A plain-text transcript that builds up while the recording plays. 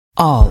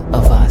All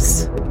of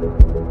us.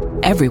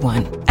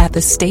 Everyone at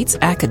the state's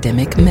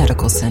academic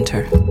medical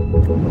center.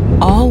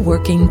 All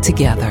working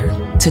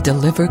together to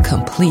deliver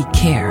complete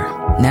care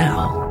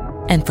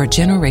now and for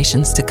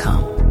generations to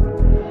come.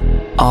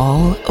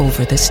 All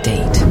over the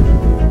state,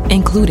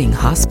 including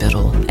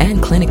hospital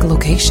and clinic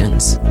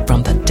locations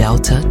from the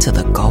Delta to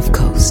the Gulf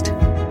Coast.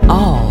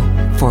 All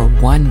for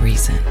one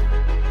reason.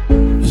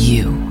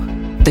 You,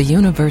 the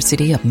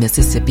University of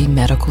Mississippi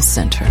Medical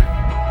Center.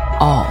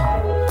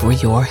 All for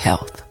your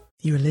health.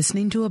 You're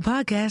listening to a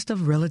podcast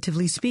of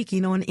Relatively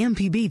Speaking on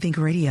MPB Think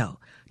Radio.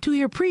 To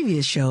hear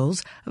previous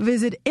shows,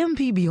 visit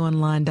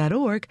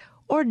mpbonline.org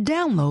or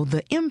download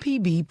the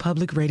MPB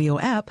Public Radio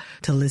app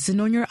to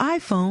listen on your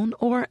iPhone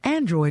or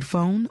Android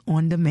phone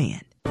on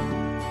demand.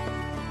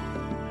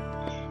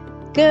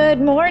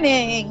 Good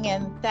morning,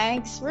 and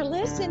thanks for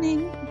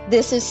listening.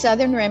 This is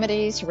Southern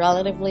Remedies,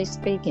 Relatively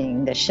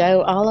Speaking, the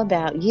show all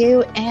about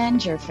you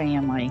and your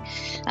family.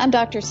 I'm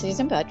Dr.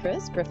 Susan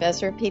Buttress,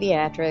 Professor of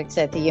Pediatrics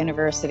at the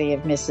University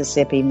of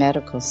Mississippi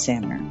Medical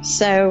Center.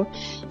 So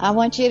I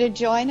want you to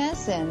join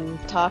us and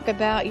talk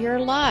about your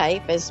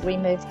life as we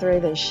move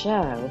through this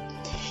show.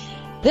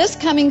 This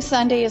coming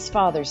Sunday is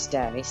Father's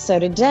Day, so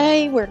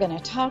today we're going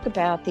to talk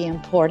about the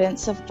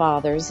importance of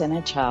fathers in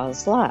a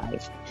child's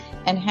life,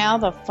 and how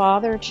the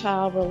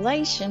father-child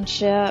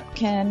relationship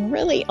can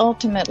really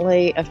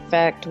ultimately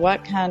affect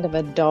what kind of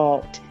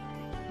adult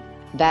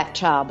that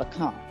child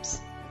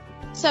becomes.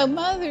 So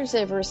mothers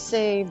have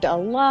received a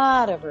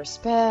lot of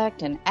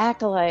respect and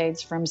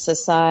accolades from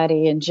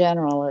society in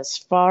general as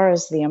far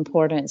as the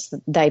importance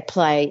that they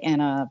play in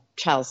a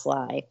child's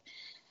life.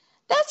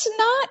 That's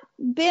not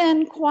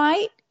been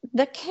quite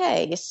the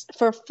case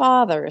for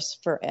fathers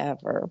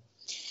forever.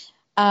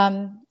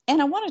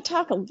 And I want to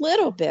talk a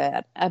little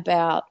bit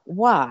about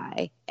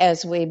why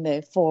as we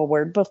move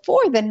forward.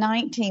 Before the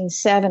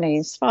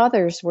 1970s,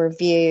 fathers were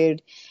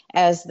viewed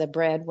as the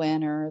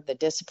breadwinner, the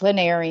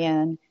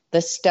disciplinarian,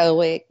 the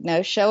stoic,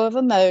 no show of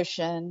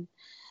emotion.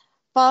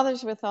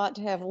 Fathers were thought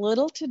to have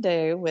little to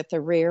do with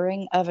the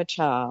rearing of a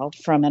child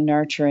from a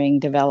nurturing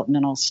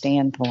developmental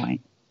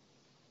standpoint.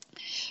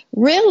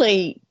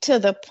 Really, to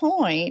the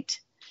point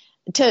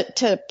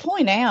to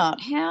point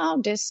out how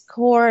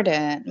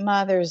discordant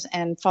mothers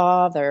and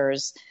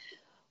fathers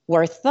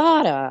were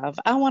thought of,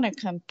 I want to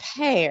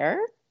compare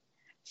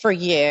for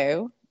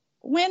you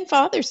when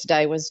Father's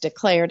Day was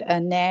declared a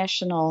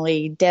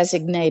nationally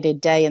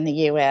designated day in the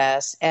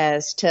U.S.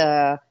 as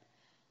to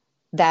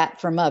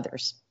that for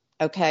mothers.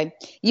 Okay,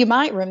 you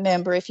might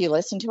remember if you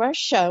listened to our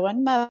show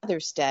on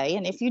Mother's Day,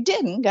 and if you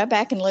didn't, go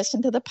back and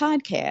listen to the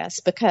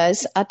podcast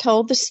because I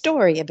told the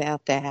story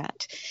about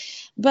that.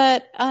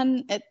 But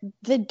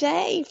the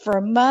day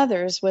for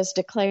mothers was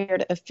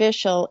declared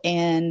official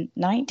in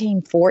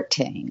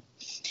 1914.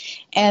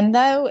 And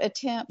though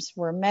attempts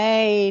were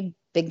made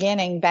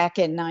beginning back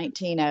in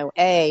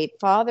 1908,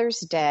 Father's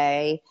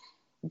Day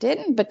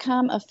didn't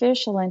become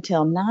official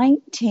until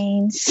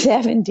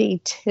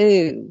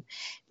 1972.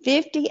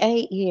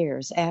 58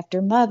 years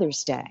after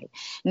Mother's Day.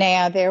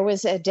 Now, there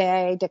was a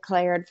day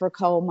declared for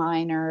coal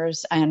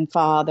miners and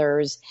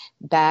fathers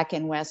back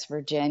in West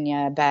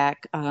Virginia,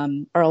 back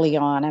early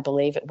on, I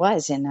believe it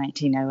was in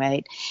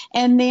 1908.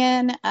 And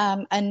then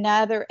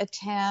another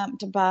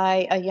attempt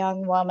by a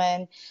young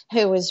woman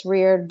who was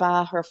reared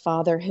by her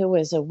father, who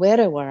was a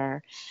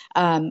widower,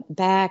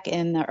 back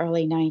in the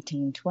early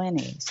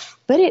 1920s.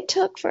 But it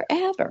took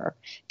forever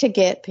to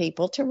get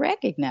people to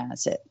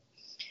recognize it.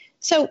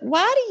 So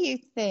why do you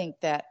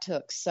think that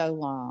took so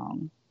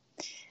long?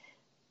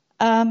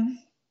 I'd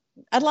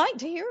like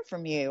to hear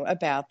from you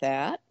about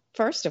that.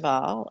 First of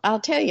all, I'll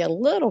tell you a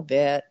little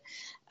bit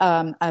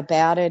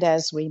about it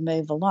as we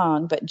move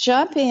along, but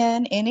jump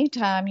in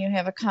anytime you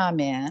have a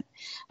comment.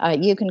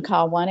 You can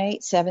call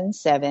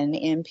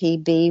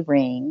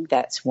 1-877-MPB-RING.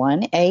 That's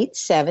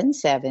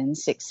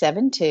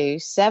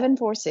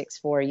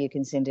 1-877-672-7464. You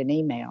can send an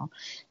email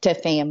to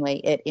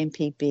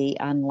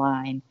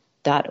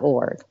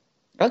family@mpbonline.org.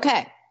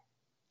 Okay,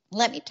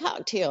 let me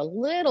talk to you a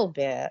little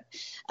bit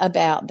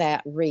about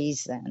that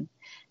reason.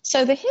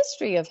 So the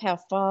history of how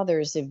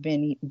fathers have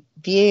been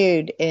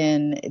viewed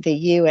in the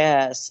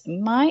U.S.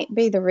 might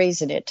be the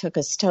reason it took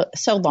us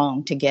so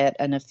long to get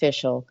an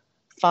official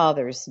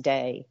Father's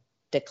Day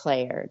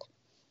declared.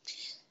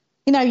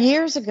 You know,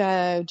 years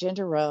ago,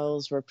 gender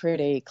roles were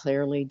pretty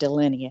clearly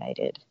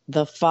delineated.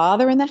 The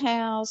father in the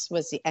house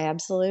was the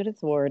absolute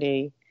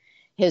authority.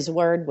 His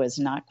word was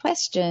not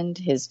questioned,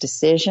 his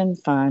decision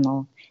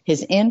final,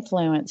 his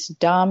influence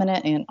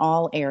dominant in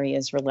all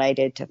areas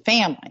related to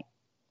family.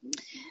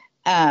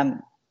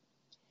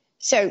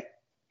 So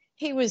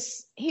he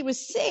was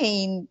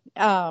seen,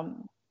 though,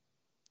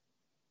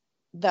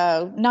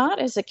 not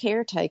as a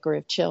caretaker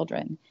of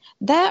children.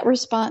 That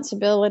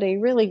responsibility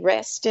really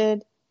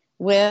rested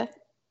with,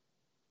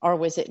 or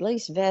was at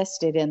least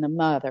vested in the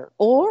mother,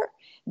 or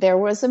there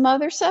was a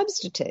mother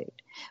substitute.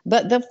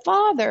 But the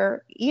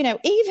father, you know,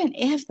 even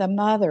if the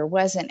mother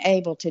wasn't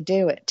able to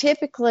do it,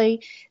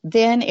 typically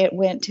then it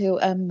went to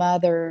a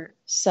mother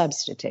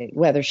substitute,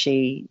 whether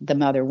the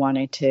mother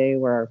wanted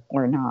to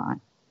or not.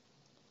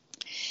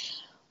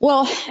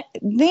 Well,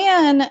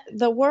 then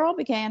the world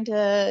began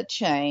to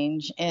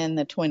change in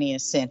the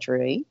 20th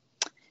century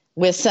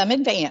with some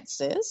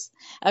advances,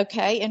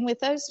 okay? And with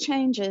those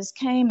changes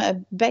came a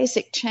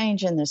basic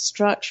change in the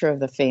structure of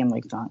the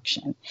family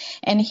function.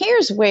 And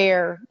here's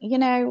where, you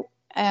may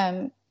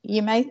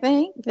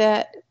think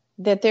that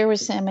there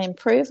was some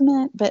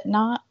improvement, but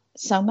not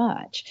so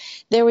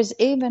much. There was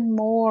even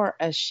more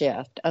a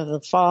shift of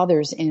the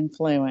father's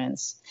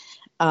influence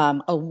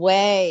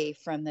away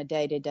from the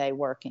day-to-day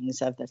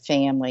workings of the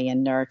family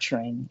and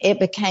nurturing. It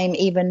became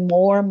even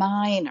more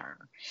minor,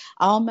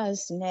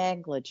 almost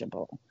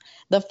negligible.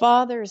 The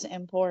father's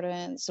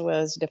importance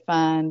was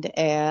defined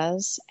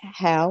as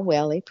how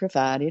well he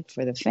provided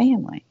for the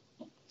family.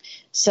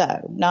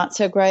 So, not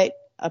so great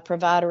a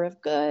provider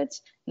of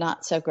goods,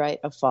 not so great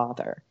a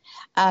father.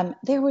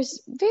 There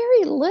was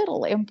very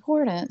little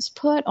importance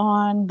put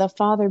on the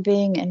father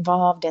being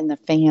involved in the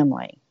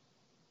family.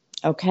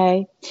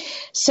 Okay?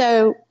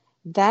 So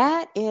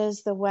that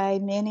is the way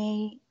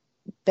many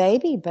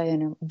baby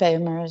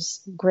boomers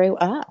grew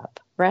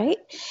up, right?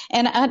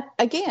 And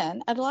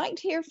I'd like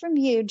to hear from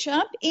you.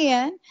 Jump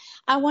in.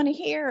 I want to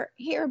hear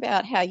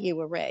about how you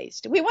were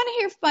raised. We want to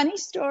hear funny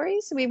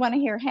stories. We want to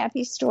hear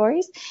happy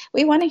stories.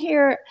 We want to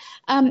hear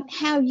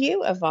how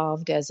you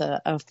evolved as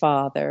a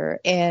father.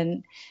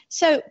 And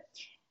so,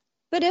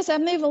 but as I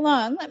move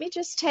along, let me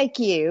just take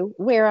you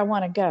where I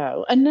want to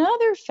go.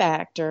 Another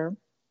factor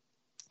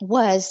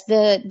was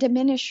the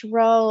diminished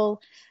role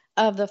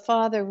of the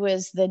father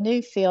was the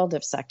new field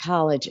of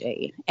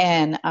psychology.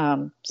 And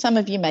some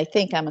of you may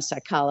think I'm a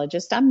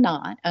psychologist. I'm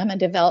not. I'm a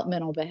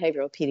developmental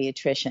behavioral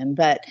pediatrician,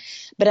 but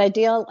I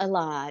deal a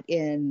lot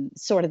in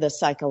sort of the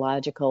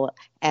psychological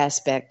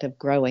aspect of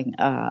growing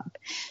up.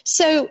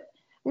 So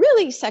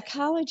really,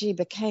 psychology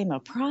became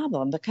a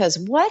problem because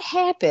what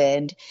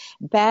happened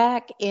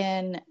back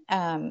in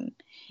the,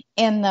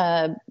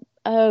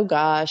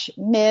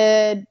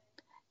 mid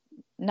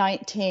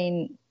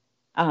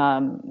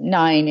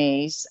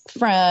 1990s,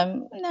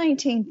 from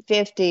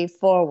 1950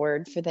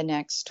 forward for the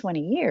next 20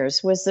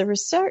 years, was the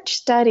research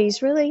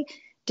studies really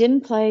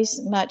didn't place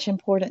much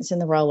importance in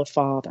the role of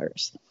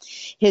fathers.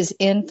 His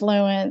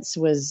influence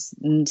was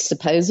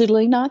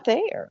supposedly not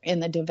there in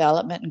the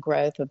development and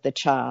growth of the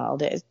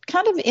child. It's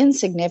kind of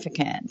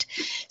insignificant.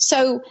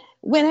 So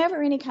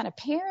whenever any kind of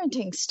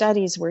parenting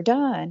studies were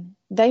done,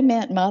 they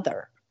meant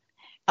mother.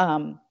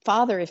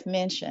 Father, if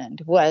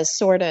mentioned, was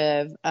sort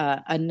of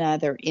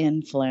another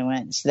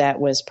influence that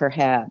was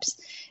perhaps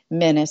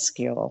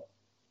minuscule.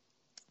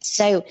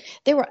 So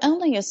there were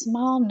only a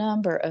small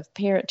number of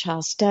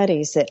parent-child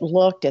studies that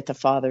looked at the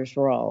father's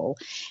role.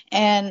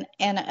 And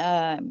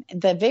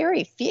the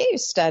very few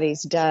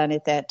studies done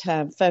at that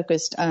time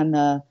focused on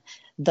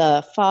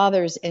the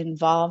father's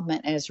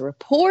involvement as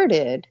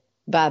reported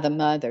by the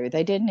mother.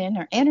 They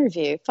didn't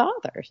interview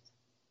fathers.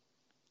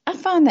 I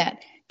find that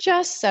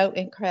just so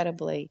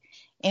incredibly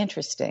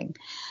interesting.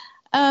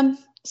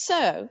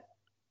 So,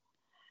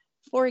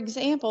 for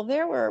example,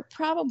 there were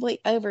probably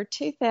over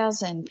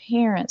 2,000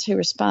 parents who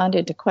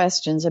responded to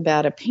questions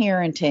about a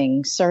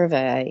parenting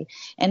survey,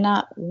 and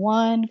not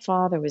one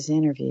father was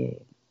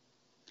interviewed.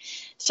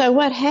 So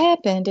what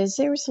happened is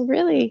there was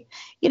really,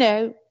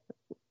 the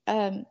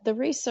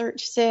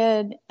research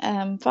said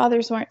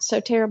fathers weren't so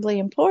terribly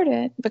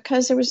important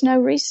because there was no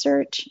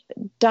research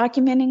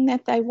documenting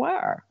that they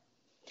were.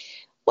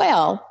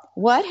 Well,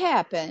 what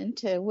happened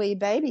to we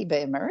baby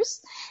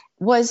boomers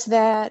was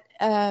that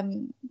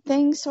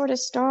things sort of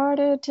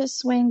started to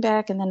swing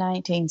back in the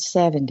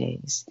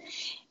 1970s.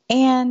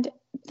 And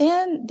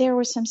then there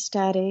were some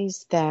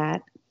studies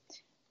that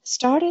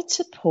started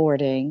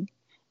supporting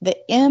the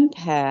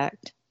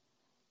impact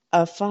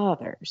of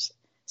fathers.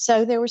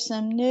 So there were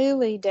some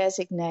newly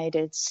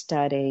designated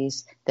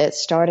studies that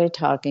started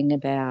talking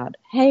about,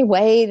 hey,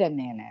 wait a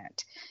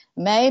minute,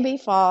 maybe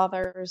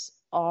fathers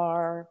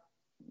are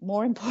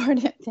more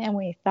important than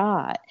we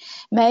thought.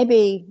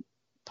 Maybe,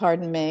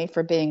 pardon me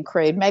for being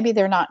crude, maybe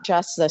they're not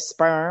just the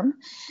sperm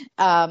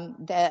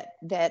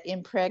that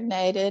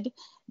impregnated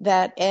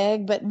that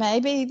egg, but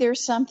maybe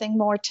there's something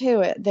more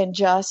to it than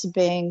just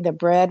being the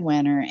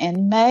breadwinner,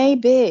 and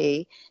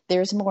maybe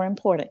there's more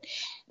important.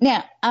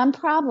 Now, I'm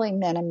probably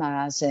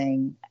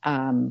minimizing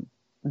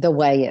the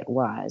way it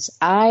was.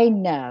 I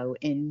know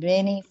in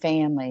many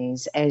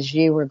families, as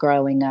you were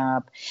growing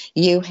up,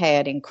 you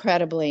had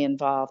incredibly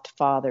involved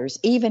fathers,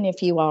 even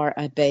if you are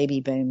a baby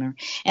boomer.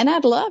 And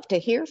I'd love to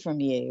hear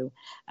from you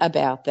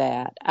about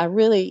that. I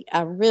really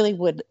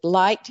would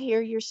like to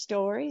hear your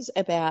stories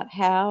about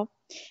how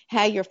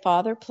your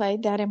father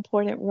played that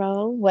important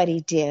role, what he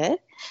did.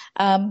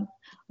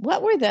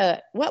 What were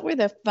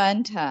the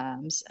fun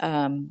times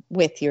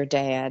with your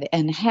dad,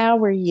 and how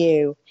were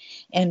you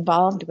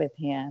involved with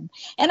him?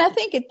 And I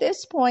think at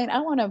this point,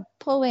 I want to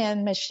pull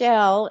in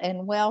Michelle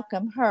and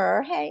welcome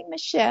her. Hey,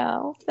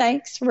 Michelle.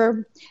 Thanks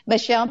for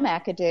Michelle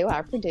McAdoo,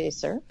 our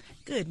producer.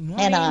 Good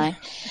morning. And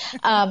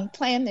I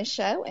plan this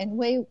show, and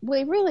we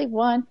really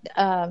want,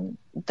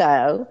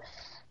 though,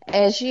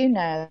 As you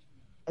know,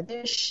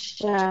 this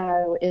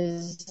show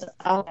is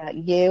all about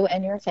you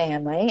and your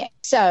family.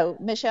 So,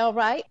 Michelle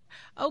Wright.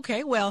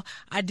 Okay, well,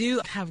 I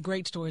do have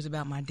great stories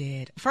about my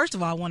dad. First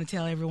of all, I want to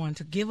tell everyone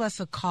to give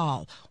us a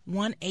call,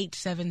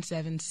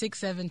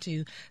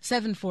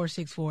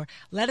 1-877-672-7464.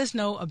 Let us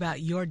know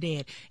about your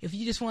dad. If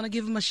you just want to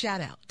give him a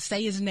shout out,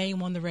 say his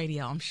name on the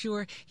radio. I'm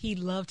sure he'd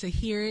love to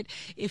hear it.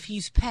 If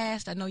he's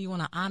passed, I know you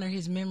want to honor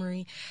his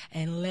memory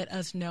and let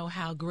us know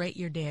how great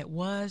your dad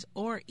was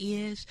or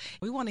is.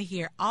 We want to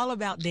hear all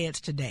about dads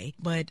today,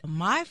 but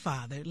my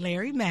father,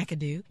 Larry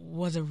McAdoo,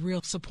 was a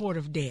real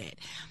supportive dad.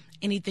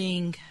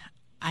 Anything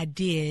I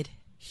did,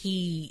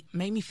 he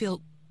made me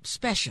feel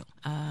special,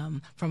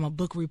 from a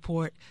book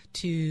report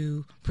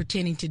to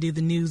pretending to do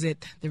the news at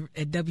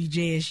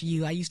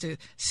WJSU. I used to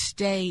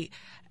stay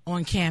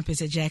on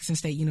campus at Jackson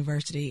State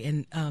University,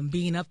 and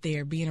being up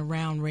there, being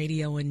around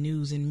radio and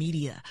news and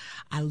media,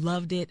 I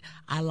loved it.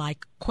 I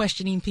like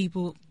questioning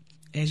people.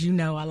 As you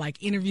know, I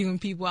like interviewing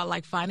people. I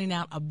like finding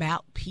out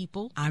about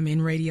people. I'm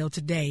in radio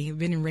today. I've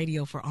been in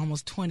radio for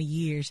almost 20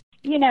 years.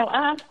 You know,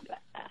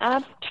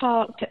 I've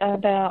talked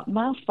about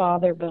my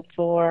father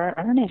before,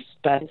 Ernest,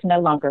 but he's no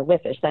longer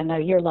with us. I know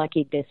you're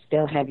lucky to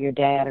still have your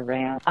dad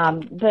around.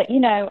 But, you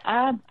know,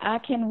 I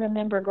can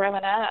remember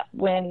growing up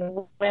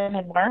when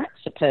women weren't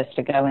supposed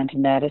to go into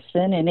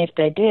medicine, and if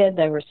they did,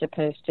 they were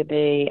supposed to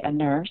be a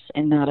nurse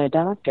and not a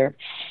doctor.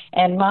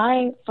 And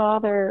my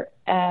father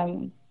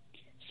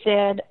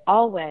said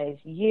always,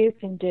 you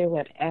can do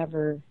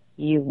whatever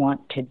you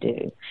want to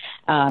do.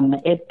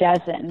 It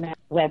doesn't matter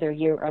whether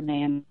you're a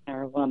man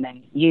or a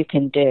woman. You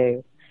can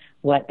do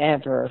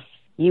whatever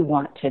you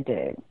want to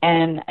do.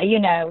 And, you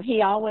know,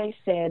 he always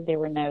said there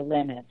were no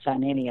limits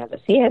on any of us.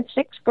 He had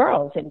 6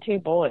 girls and 2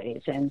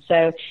 boys. And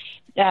so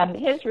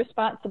his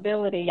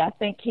responsibility, I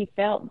think he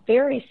felt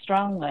very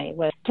strongly,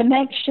 was to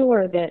make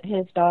sure that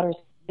his daughters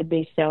could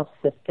be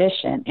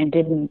self-sufficient and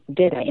didn't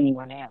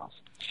anyone else.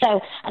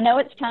 So I know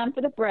it's time for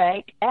the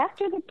break.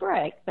 After the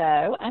break,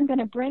 though, I'm going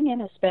to bring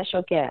in a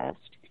special guest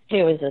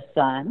who is a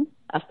son,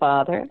 a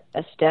father,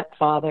 a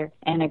stepfather,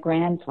 and a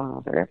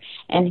grandfather,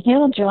 and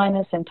he'll join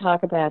us and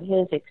talk about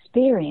his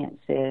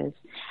experiences.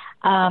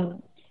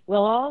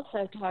 We'll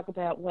also talk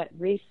about what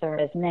research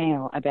is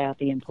now about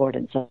the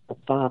importance of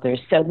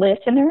fathers. So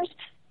listeners,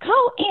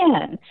 call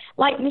in.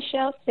 Like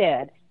Michelle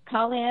said,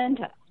 call in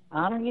to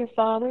honor your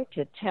father,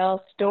 to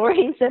tell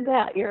stories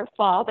about your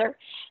father.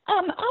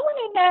 I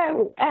want to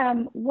know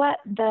what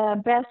the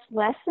best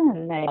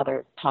lesson my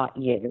father taught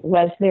you.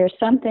 Was there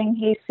something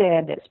he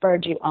said that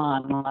spurred you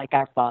on like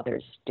our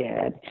fathers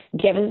did?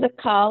 Give us a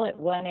call at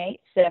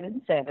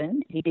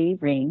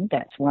 1-877-DD-RING.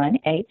 That's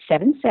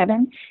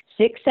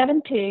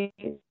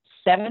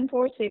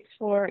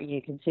 1-877-672-7464.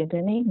 You can send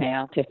an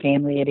email to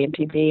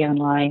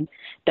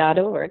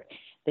family@mpbonline.org.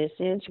 This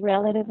is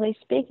Relatively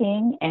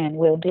Speaking, and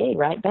we'll be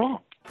right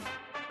back.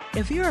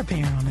 If you're a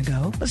parent on the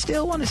go, but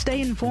still want to stay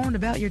informed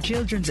about your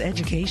children's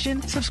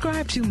education,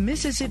 subscribe to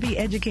Mississippi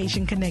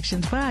Education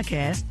Connections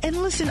podcast and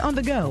listen on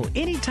the go,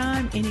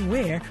 anytime,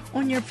 anywhere,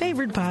 on your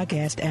favorite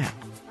podcast app.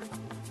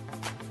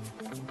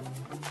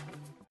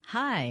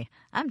 Hi,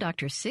 I'm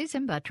Dr.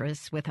 Susan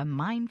Buttress with a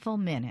Mindful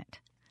Minute.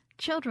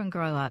 Children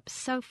grow up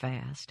so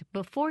fast,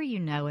 before you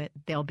know it,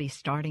 they'll be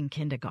starting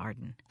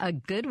kindergarten. A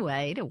good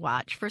way to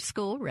watch for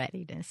school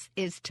readiness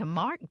is to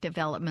mark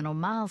developmental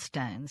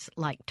milestones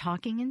like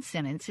talking in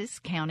sentences,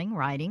 counting,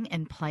 writing,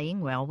 and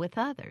playing well with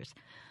others.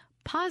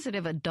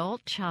 Positive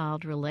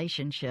adult-child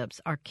relationships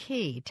are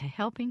key to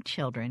helping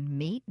children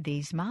meet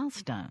these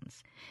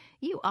milestones.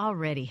 You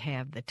already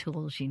have the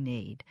tools you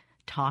need.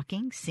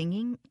 Talking,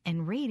 singing,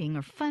 and reading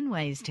are fun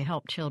ways to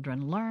help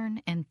children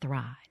learn and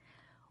thrive.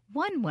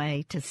 One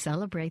way to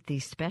celebrate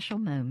these special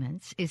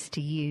moments is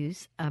to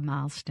use a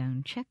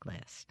milestone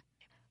checklist.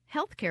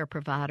 Healthcare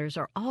providers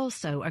are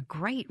also a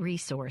great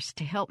resource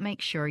to help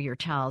make sure your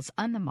child's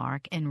on the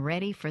mark and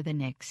ready for the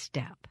next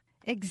step.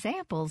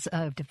 Examples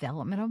of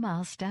developmental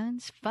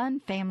milestones, fun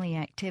family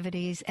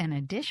activities, and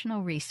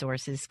additional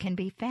resources can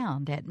be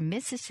found at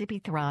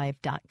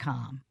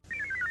MississippiThrive.com.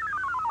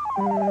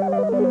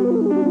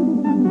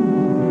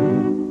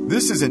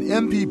 This is an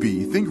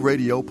MPB Think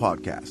Radio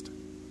podcast.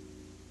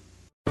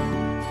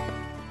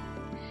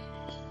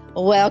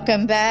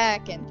 Welcome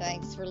back, and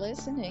thanks for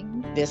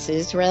listening. This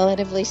is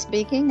Relatively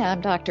Speaking. I'm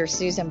Dr.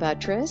 Susan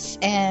Buttress,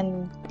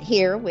 and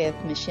here with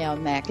Michelle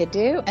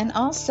McAdoo, and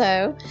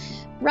also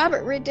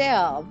Robert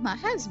Riddell, my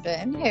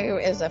husband, who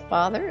is a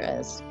father,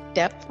 a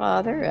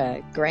stepfather,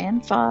 a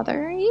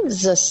grandfather. He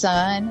was a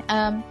son.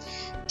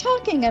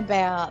 Talking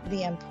about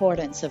the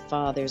importance of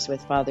fathers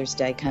with Father's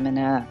Day coming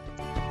up.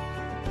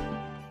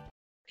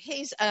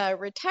 He's a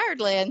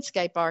retired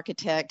landscape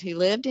architect who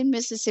lived in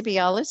Mississippi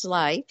all his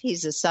life.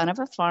 He's the son of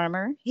a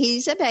farmer.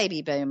 He's a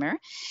baby boomer.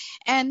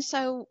 And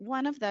so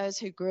one of those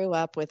who grew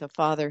up with a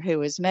father who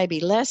was maybe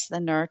less the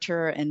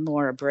nurturer and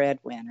more a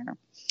breadwinner.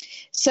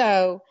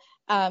 So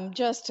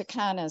just to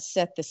kind of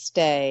set the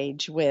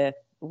stage with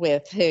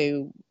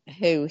who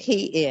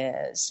he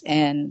is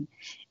and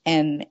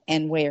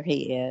where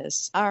he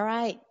is. All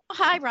right.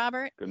 Hi,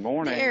 Robert. Good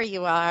morning. There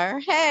you are.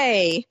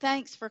 Hey,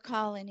 thanks for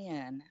calling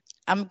in.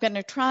 I'm going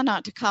to try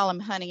not to call him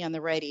honey on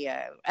the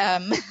radio.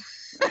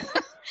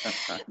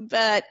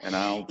 But, and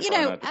I'll you try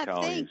know, not to I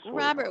call think, you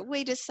Robert,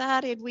 we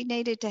decided we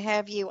needed to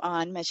have you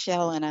on,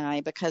 Michelle and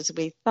I, because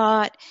we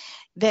thought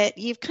that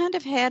you've kind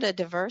of had a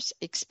diverse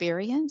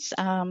experience.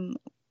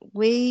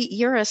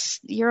 You're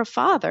a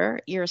father,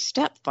 you're a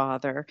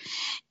stepfather,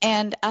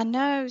 and I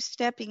know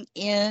stepping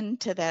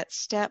into that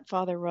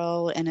stepfather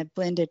role in a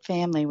blended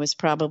family was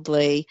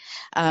probably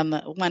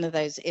one of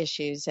those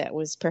issues that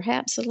was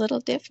perhaps a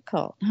little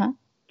difficult, huh?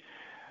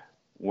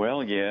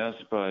 Well, yes,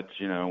 but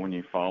when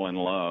you fall in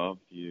love,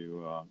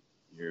 you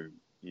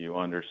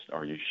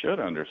should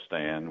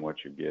understand what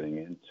you're getting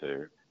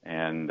into,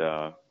 and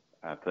I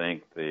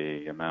think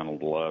the amount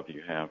of love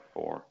you have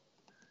for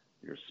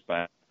your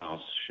spouse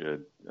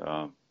should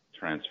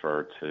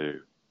transfer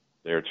to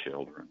their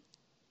children,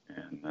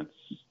 and that's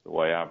the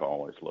way I've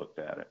always looked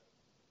at it.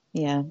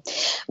 Yeah.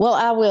 Well,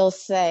 I will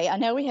say, I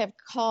know we have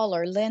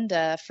caller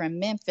Linda from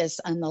Memphis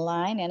on the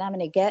line, and I'm going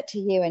to get to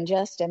you in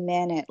just a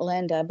minute,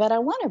 Linda, but I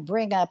want to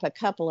bring up a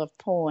couple of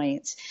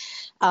points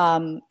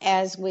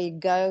as we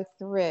go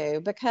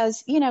through,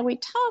 because, we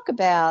talk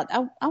about,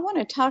 I want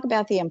to talk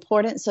about the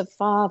importance of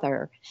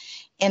father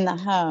in the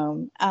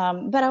home,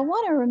 but I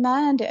want to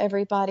remind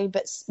everybody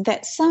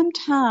that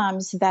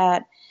sometimes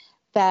that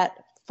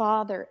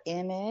father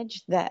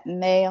image, that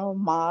male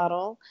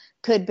model,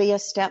 could be a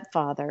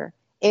stepfather.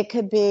 It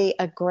could be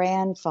a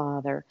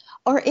grandfather,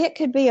 or it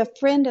could be a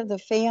friend of the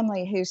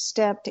family who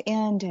stepped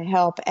in to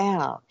help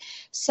out.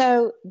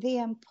 So the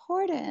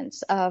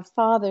importance of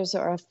fathers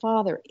or a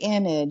father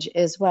image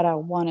is what I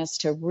want us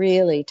to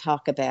really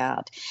talk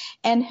about.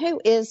 And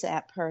who is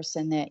that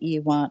person that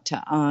you want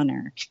to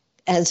honor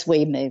as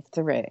we move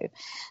through?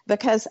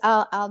 Because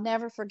I'll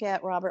never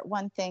forget, Robert,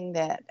 one thing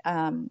that,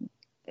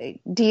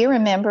 do you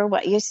remember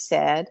what you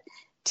said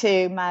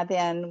to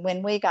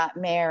when we got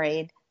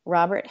married?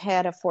 Robert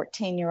had a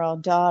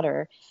 14-year-old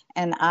daughter,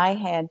 and I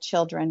had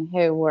children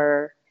who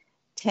were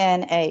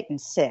 10, 8, and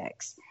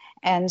 6.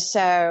 And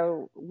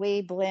so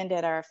we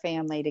blended our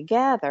family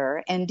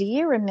together. And do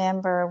you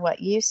remember what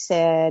you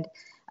said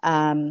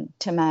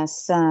to my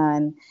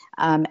son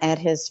at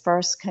his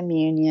first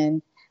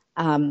communion?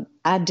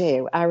 I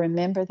do. I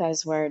remember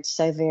those words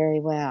so very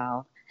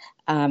well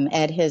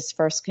at his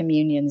first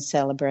communion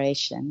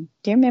celebration.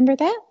 Do you remember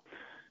that?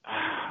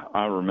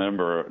 I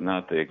remember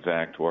not the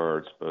exact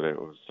words, but it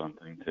was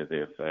something to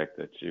the effect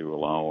that you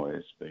will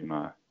always be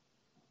my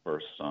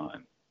first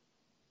son.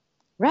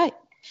 Right.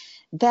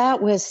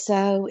 That was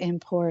so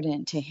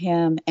important to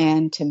him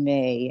and to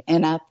me.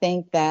 And I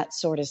think that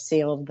sort of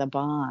sealed the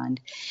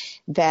bond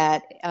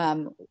that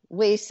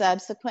we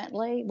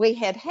subsequently, we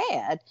had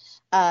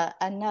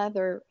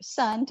another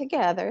son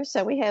together.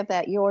 So we have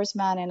that yours,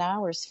 mine, and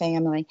ours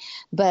family.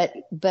 But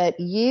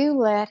you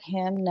let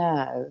him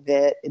know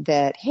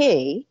that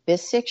he,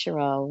 this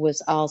 6-year-old,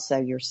 was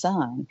also your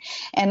son.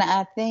 And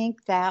I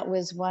think that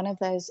was one of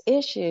those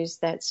issues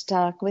that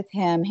stuck with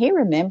him. He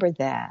remembered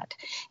that.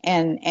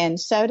 And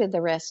so did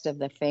the rest of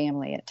the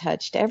family. It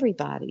touched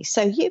everybody.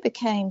 So you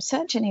became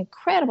such an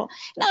incredible,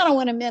 and I don't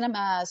want to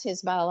minimize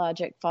his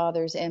biologic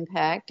father's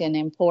impact and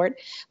import,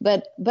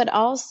 but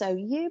also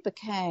you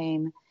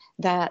became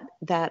that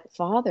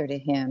father to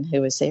him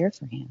who was there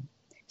for him.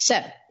 So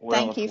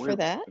thank you for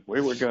that. If we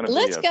were going to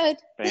be a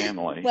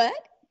family. What?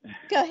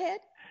 Go ahead.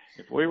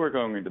 If we were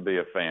going to be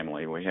a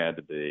family, we had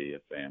to be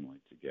a family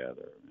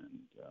together. And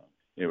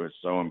it was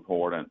so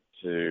important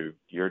to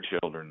your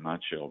children, my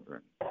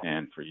children,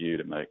 and for you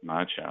to make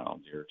my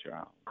child your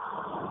child.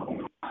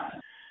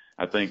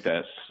 I think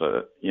that's,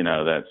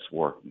 that's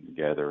working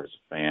together as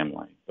a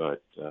family.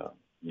 But,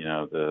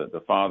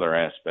 the father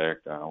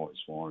aspect, I always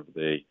wanted to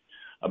be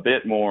a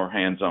bit more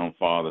hands-on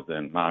father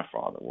than my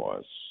father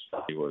was.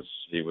 He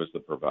was the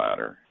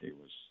provider. He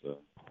was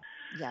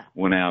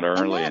went out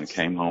early and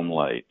came home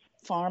late.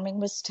 Farming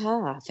was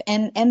tough,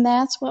 and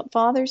that's what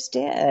fathers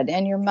did.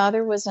 And your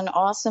mother was an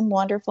awesome,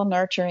 wonderful,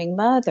 nurturing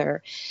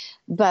mother.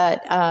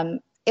 But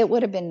it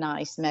would have been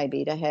nice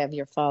maybe to have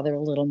your father a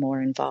little more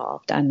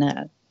involved. I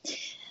know.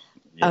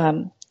 Yeah.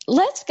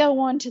 Let's go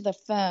on to the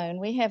phone.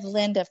 We have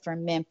Linda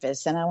from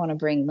Memphis, and I want to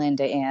bring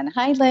Linda in.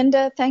 Hi,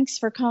 Linda. Thanks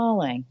for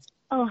calling.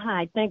 Oh,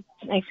 hi. Thanks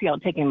for y'all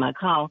taking my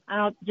call.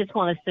 I just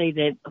want to say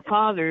that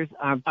fathers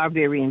are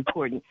very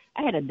important.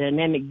 I had a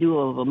dynamic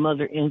duo of a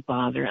mother and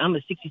father. I'm a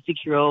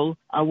 66-year-old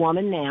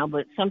woman now,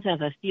 but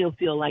sometimes I still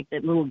feel like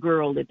that little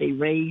girl that they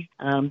raised,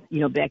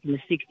 back in the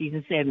 60s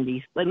and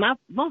 70s. But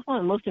one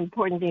of the most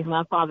important things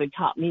my father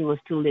taught me was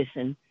to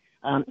listen.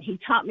 He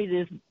taught me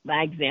this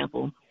by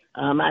example.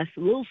 My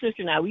little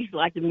sister and I, we used to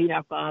like to meet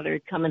our father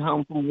coming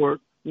home from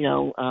work,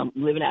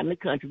 living out in the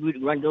country.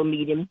 We'd run to go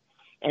meet him.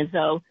 And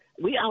so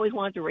we always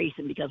wanted to race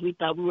him because we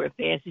thought we were as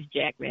fast as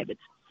jackrabbits.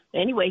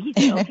 Anyway, he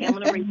said, okay, I'm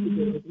going to race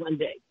you one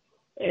day.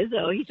 And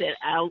so he said,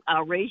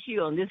 I'll race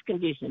you on this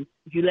condition.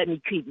 If you let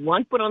me keep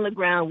one foot on the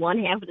ground one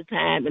half of the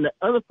time and the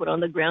other foot on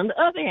the ground the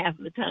other half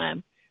of the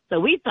time. So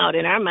we thought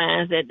in our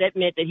minds that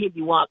meant that he'd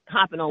be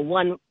hopping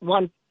on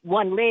one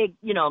one leg,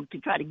 to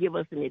try to give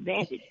us an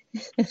advantage.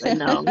 But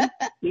no,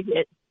 he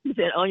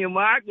said, on your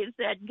mark, get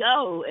set,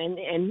 go.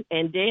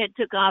 And Dad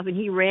took off, and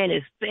he ran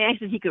as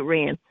fast as he could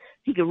run.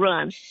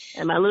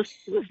 And my little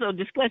was so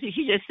disgusted,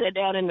 she just sat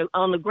down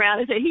on the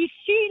ground and said, he's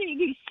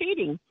cheating.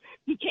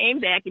 He came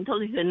back and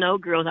told us, he said, no,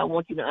 girls, I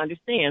want you to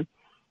understand.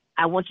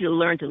 I want you to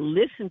learn to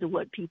listen to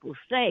what people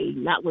say,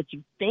 not what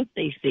you think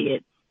they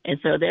said. And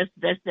so that's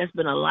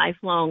been a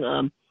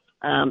lifelong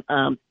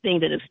thing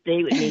that has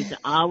stayed with me, to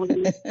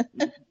always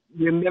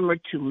remember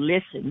to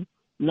listen,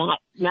 not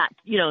to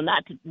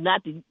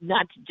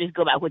just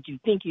go by what you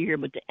think you hear,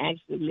 but to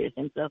actually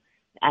listen. So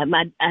I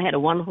had a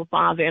wonderful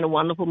father and a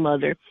wonderful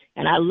mother,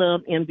 and I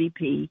love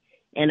MVP,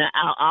 and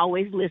I'll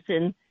always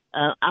listen.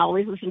 I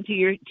always listen to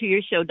your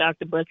show,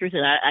 Dr. Buttress,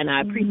 and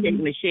I appreciate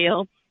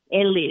Michelle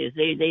and Liz.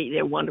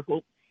 They're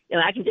wonderful.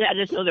 I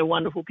just know they're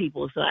wonderful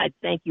people. So I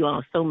thank you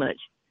all so much.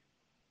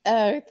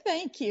 Oh,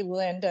 thank you,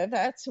 Linda.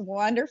 That's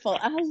wonderful.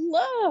 I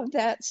love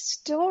that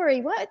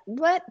story. What?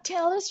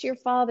 Tell us your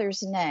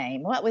father's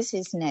name. What was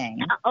his name?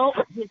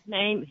 His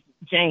name is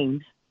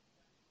James.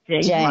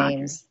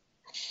 James.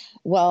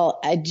 Well,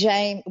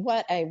 James,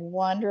 what a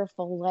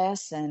wonderful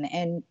lesson.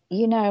 And,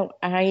 we've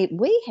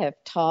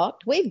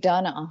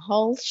done a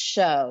whole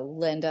show,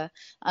 Linda,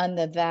 on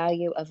the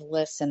value of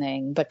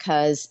listening,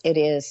 because it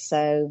is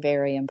so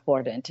very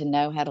important to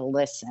know how to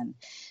listen.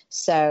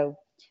 So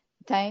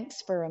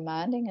thanks for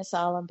reminding us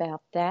all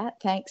about that.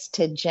 Thanks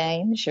to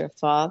James, your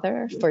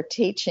father, for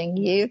teaching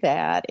you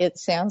that. It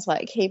sounds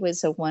like he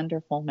was a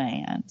wonderful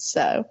man.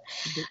 So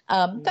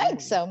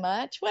thanks so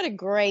much. What a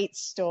great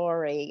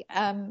story.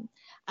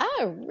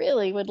 I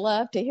really would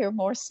love to hear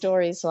more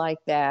stories like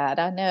that.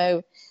 I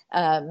know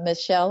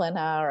Michelle and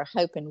I are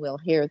hoping we'll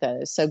hear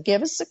those. So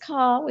give us a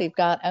call. We've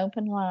got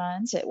open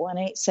lines at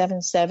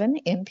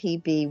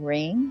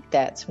 1-877-MPB-RING.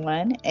 That's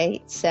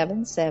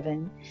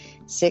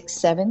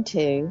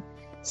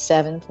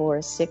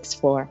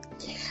 1-877-672-7464.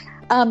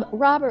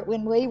 Robert,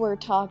 when we were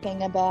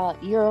talking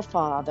about your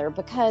father,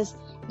 because,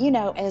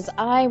 as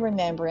I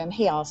remember him,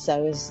 he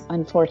also is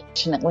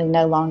unfortunately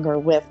no longer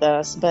with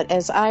us, but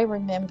as I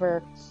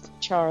remember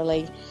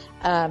Charlie,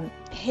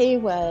 he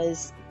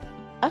was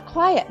a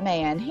quiet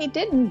man. He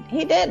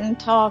didn't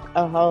talk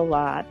a whole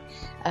lot.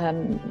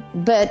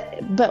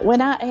 But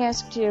when I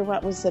asked you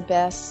what was the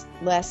best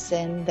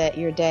lesson that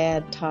your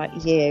dad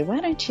taught you,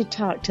 why don't you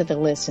talk to the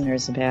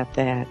listeners about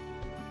that?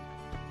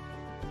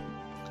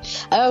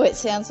 Oh, it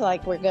sounds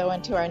like we're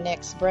going to our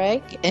next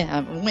break.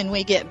 When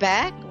we get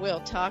back, we'll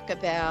talk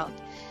about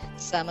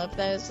some of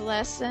those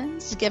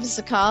lessons. Give us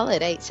a call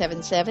at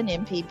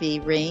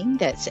 877-MPB-RING.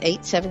 That's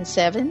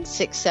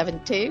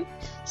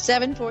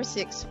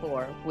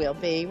 877-672-7464. We'll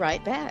be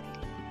right back.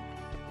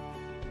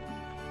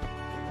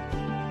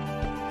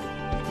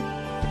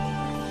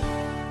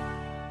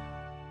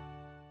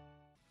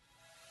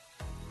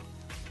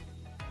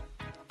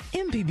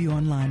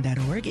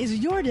 MPBOnline.org is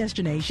your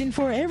destination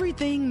for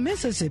everything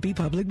Mississippi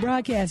Public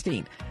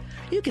Broadcasting.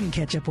 You can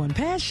catch up on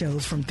past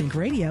shows from Think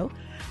Radio,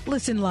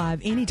 listen live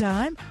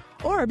anytime,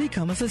 or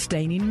become a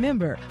sustaining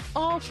member,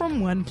 all from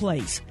one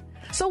place.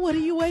 So what are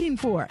you waiting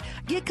for?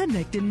 Get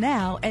connected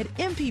now at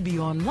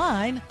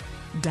mpbonline.org.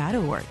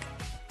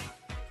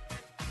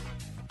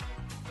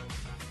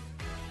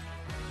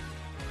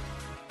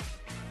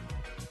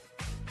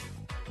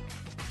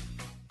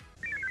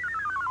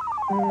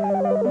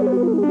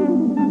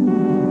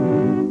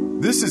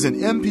 This is an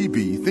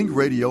MPB Think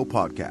Radio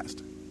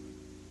podcast.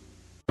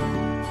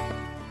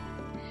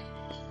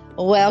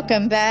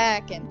 Welcome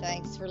back, and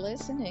thanks for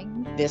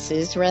listening. This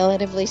is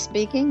Relatively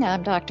Speaking.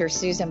 I'm Dr.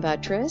 Susan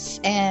Buttress,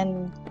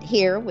 and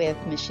here with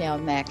Michelle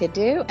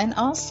McAdoo, and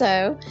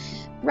also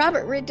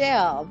Robert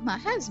Riddell, my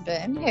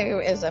husband, who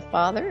is a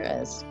father,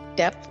 a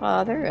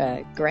stepfather,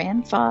 a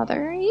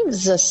grandfather. He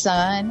was a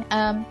son.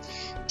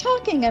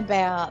 Talking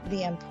about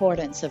the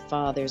importance of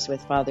fathers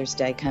with Father's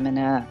Day coming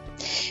up.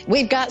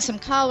 We've got some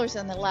callers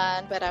on the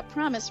line, but I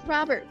promised,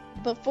 Robert,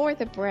 before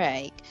the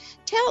break,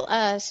 tell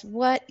us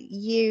what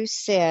you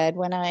said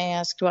when I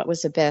asked what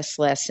was the best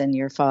lesson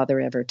your father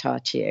ever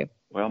taught you.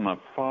 Well, my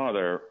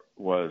father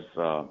was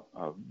a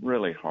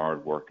really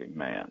hard-working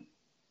man.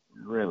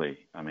 Really.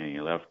 I mean,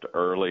 he left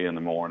early in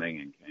the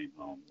morning and came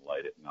home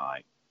late at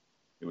night.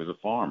 He was a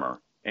farmer.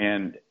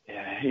 And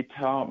he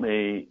taught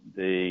me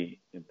the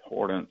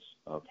importance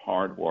of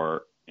hard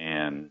work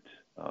and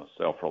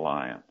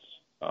self-reliance.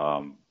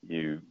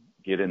 You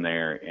get in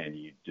there and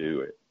you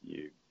do it.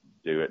 You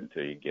do it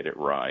until you get it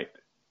right.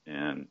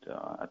 And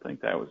I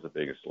think that was the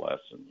biggest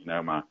lesson.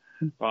 My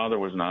father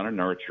was not a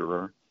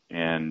nurturer,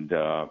 and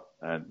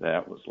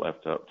that was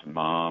left up to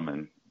Mom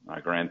and my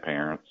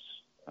grandparents.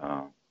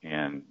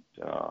 And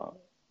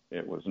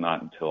it was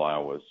not until I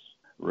was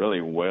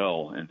really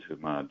well into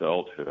my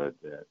adulthood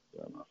that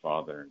my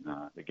father and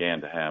I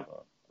began to have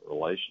a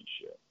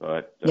relationship.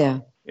 But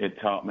it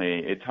taught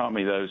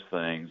me those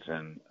things,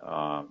 and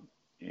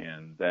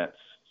that's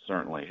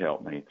certainly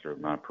helped me through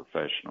my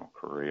professional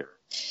career.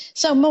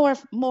 So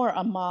more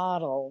a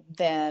model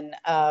than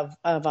of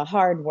a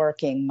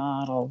hardworking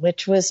model,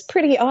 which was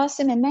pretty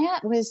awesome. And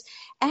that was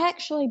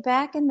actually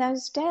back in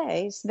those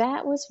days,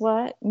 that was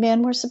what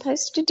men were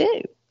supposed to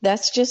do.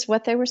 That's just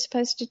what they were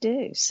supposed to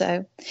do.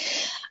 So,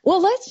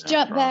 well, let's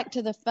jump back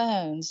to the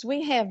phones.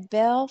 We have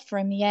Belle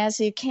from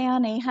Yazoo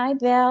County. Hi,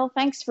 Belle.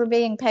 Thanks for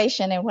being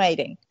patient and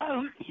waiting.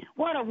 Oh,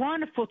 what a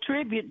wonderful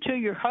tribute to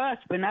your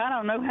husband. I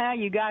don't know how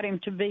you got him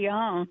to be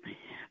on.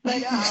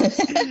 But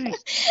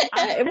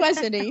it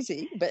wasn't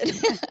easy, but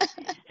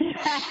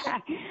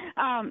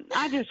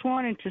I just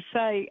wanted to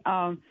say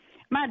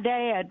my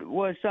dad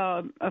was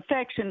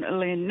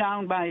affectionately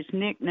known by his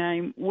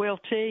nickname, Will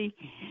T.,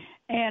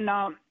 and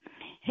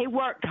he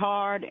worked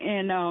hard.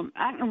 And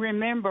I can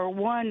remember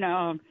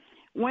one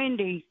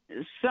windy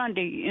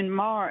Sunday in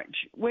March,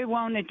 we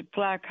wanted to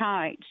fly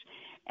kites,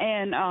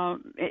 and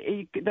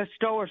the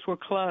stores were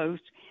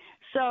closed.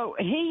 So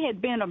he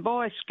had been a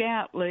Boy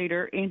Scout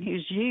leader in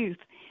his youth,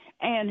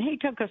 and he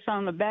took us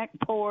on the back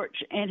porch,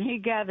 and he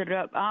gathered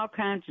up all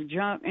kinds of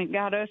junk and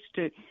got us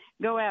to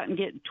go out and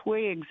get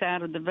twigs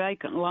out of the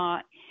vacant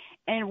lot.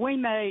 And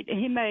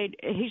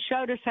he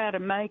showed us how to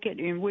make it,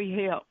 and we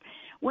helped.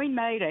 We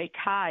made a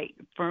kite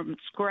from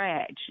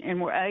scratch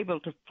and were able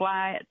to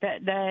fly it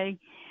that day.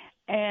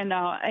 And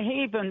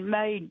he even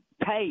made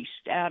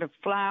paste out of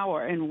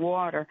flour and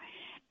water.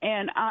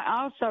 And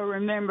I also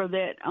remember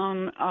that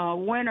on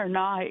winter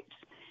nights,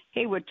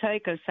 he would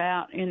take us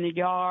out in the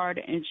yard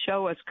and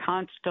show us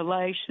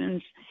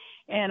constellations.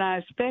 And I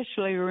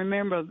especially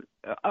remember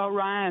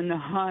Orion the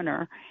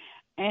Hunter.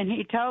 And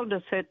he told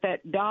us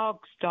that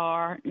dog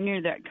star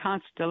near that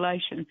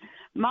constellation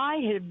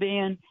might have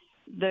been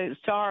the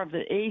star of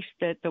the east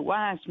that the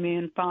wise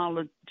men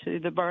followed to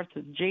the birth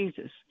of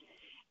Jesus.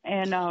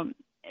 And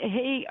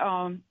he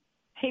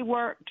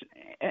worked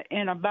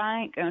in a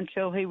bank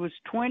until he was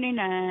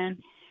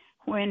 29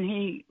 when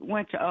he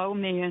went to Ole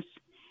Miss.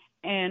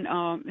 And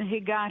he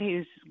got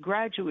his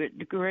graduate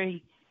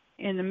degree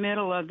in the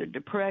middle of the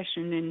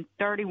Depression in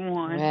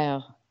 1931.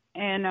 Wow.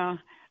 And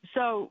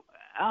so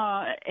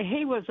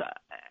he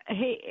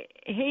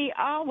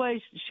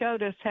always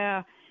showed us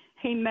how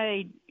he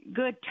made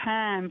good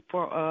time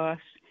for us.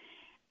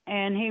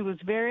 And he was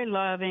very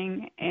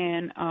loving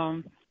and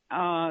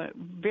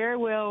very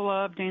well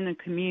loved in the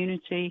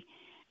community.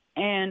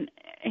 And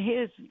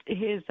his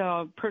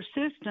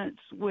persistence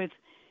with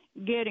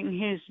getting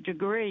his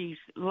degrees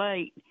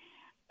late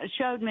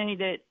showed me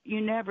that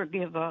you never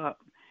give up.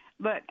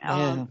 But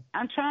I'm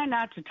trying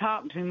not to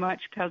talk too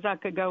much because I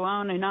could go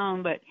on and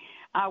on, but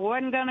I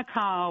wasn't going to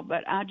call,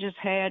 but I just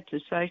had to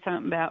say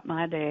something about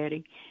my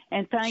daddy.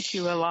 And thank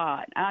you a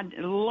lot. I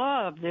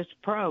love this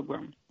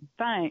program.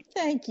 Thanks.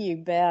 Thank you,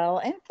 Belle.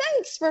 And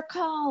thanks for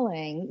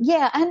calling.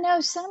 Yeah, I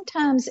know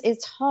sometimes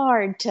it's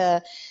hard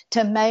to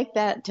make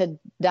that, to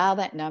dial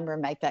that number,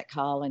 make that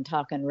call and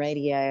talk on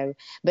radio.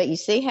 But you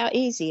see how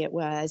easy it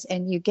was.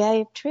 And you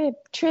gave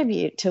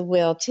tribute to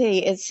Will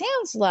T. It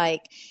sounds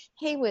like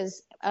he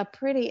was a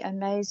pretty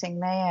amazing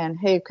man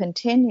who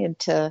continued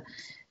to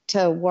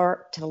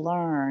work to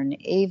learn,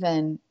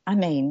 even, I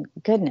mean,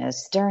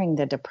 goodness, during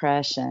the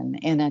Depression,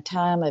 in a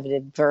time of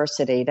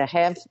adversity, to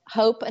have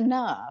hope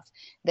enough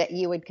that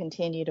you would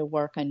continue to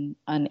work on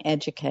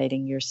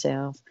educating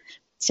yourself.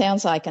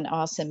 Sounds like an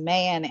awesome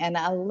man. And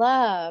I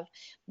love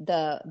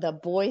the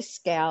Boy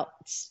Scout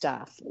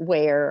stuff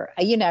where,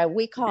 you know,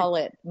 we call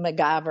it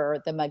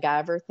MacGyver, the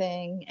MacGyver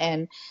thing.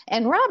 And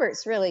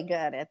Robert's really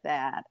good at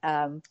that.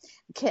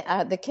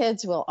 The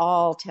kids will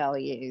all tell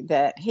you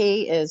that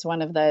he is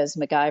one of those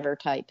MacGyver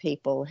type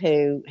people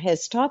who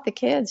has taught the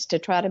kids to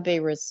try to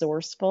be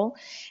resourceful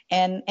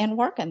and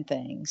work on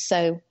things.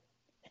 So,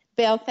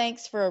 Belle,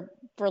 thanks for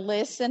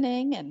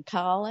listening and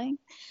calling.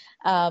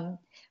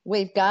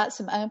 We've got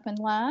some open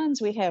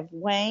lines. We have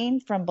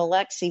Wayne from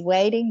Biloxi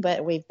waiting,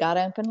 but we've got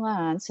open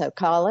lines. So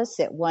call us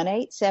at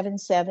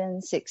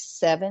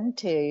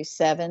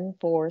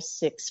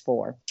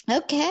 1-877-672-7464.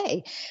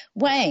 Okay.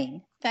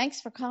 Wayne,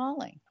 thanks for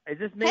calling. Is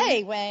this me?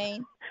 Hey,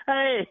 Wayne.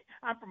 Hey,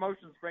 I'm from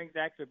Ocean Springs,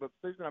 actually, but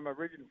Susan, I'm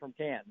originally from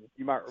Canton.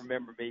 You might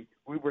remember me.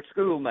 We were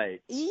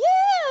schoolmates.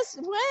 Yes,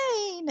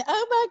 Wayne.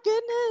 Oh, my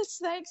goodness.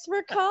 Thanks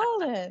for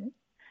calling.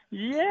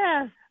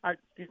 Yes.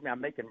 Excuse me, I'm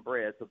making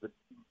bread, so the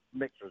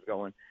mixer's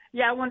going.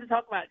 Yeah, I wanted to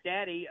talk about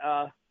Daddy.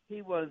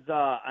 He was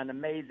an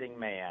amazing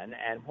man,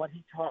 and what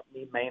he taught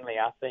me mainly,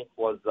 I think,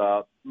 was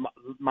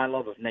my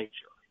love of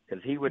nature,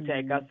 because he would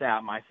take us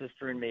out, my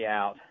sister and me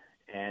out,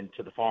 and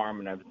to the farm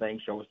and everything,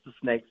 show us the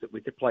snakes that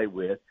we could play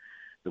with,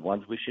 the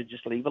ones we should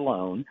just leave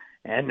alone,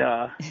 and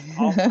all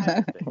kinds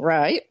of things.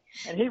 Right.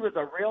 And he was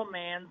a real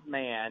man's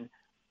man,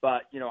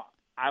 but, you know,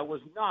 I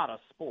was not a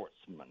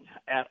sportsman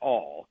at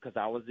all, because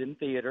I was in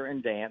theater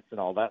and dance and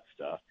all that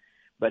stuff.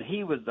 But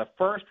he was the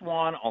first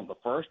one on the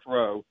first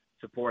row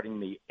supporting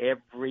me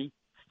every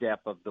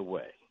step of the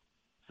way.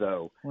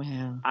 So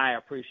wow. I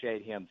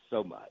appreciate him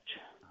so much.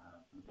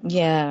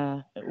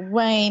 Yeah.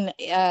 Wayne,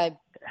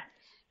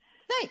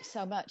 thanks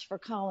so much for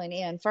calling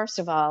in. First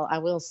of all, I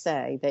will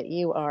say that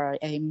you are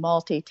a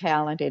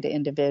multi-talented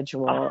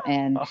individual.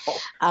 And,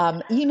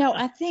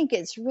 I think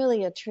it's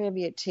really a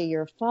tribute to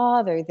your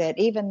father that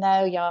even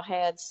though y'all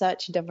had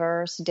such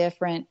diverse,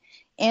 different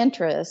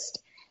interests,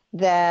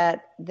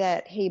 that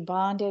he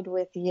bonded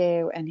with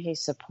you and he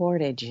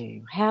supported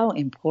you. How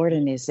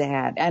important is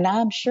that? And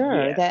I'm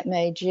sure that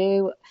made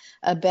you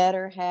a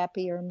better,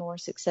 happier, more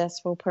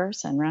successful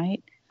person,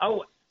 right?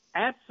 Oh,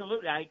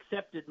 absolutely. I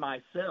accepted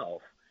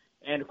myself.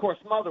 And, of course,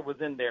 Mother was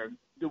in there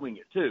doing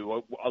it,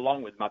 too,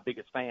 along with my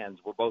biggest fans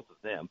were both of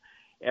them.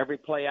 Every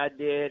play I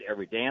did,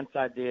 every dance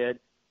I did,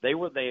 they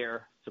were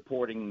there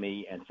supporting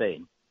me and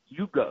saying,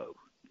 you go,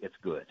 it's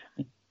good.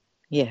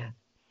 Yeah.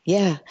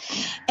 Yeah.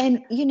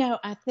 And,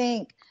 I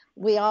think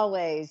we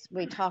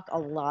talk a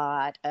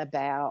lot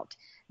about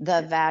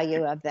the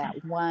value of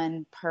that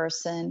one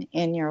person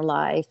in your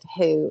life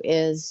who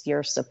is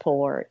your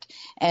support.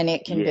 And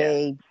it can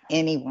be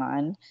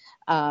anyone.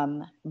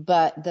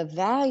 But the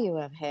value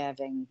of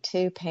having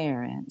two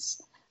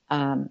parents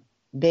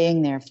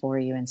being there for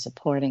you and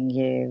supporting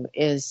you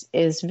is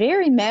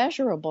very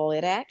measurable.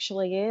 It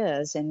actually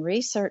is. And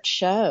research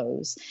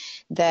shows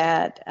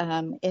that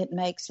it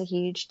makes a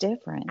huge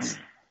difference.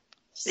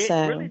 It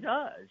really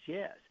does,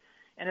 yes.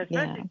 And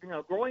especially,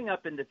 growing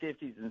up in the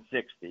 50s and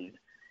 60s,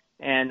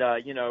 and,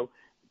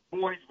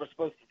 boys were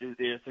supposed to do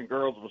this and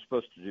girls were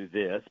supposed to do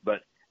this,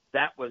 but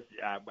that was,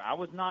 I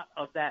was not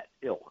of that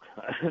ilk.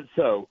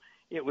 So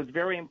it was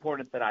very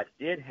important that I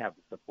did have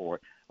the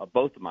support of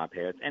both of my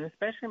parents, and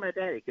especially my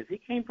daddy, because he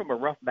came from a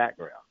rough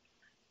background.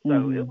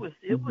 So it was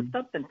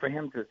something for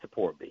him to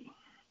support me.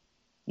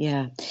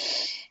 Yeah.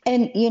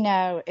 And,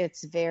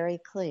 it's very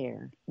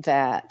clear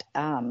that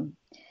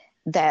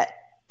that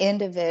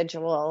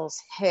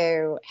individuals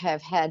who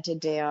have had to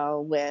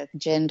deal with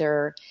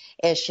gender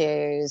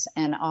issues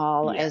and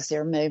all as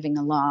they're moving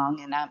along,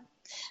 and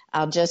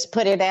I'll just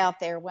put it out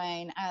there,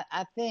 Wayne,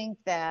 I think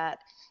that,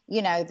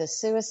 the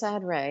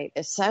suicide rate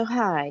is so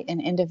high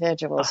in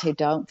individuals who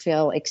don't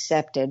feel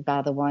accepted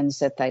by the ones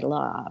that they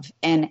love,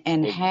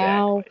 and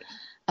how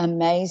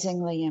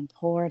amazingly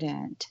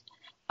important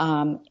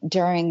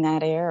during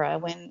that era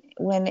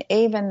when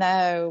even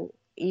though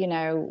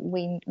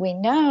we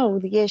know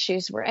the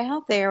issues were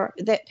out there,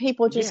 that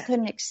people just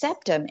couldn't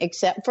accept them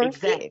except for a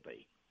few.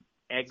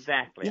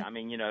 Exactly. Yeah. I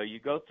mean, you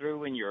go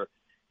through and you're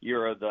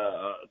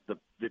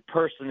the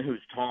person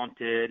who's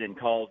taunted and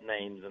called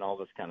names and all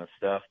this kind of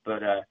stuff,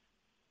 but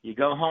you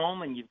go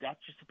home and you've got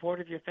your support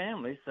of your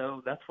family,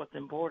 so that's what's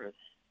important.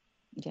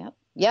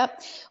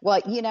 Yep.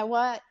 Well, you know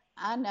what?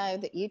 I know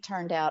that you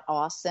turned out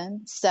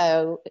awesome.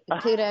 So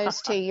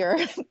kudos to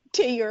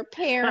your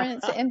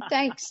parents, and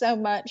thanks so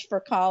much for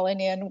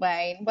calling in,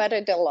 Wayne. What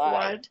a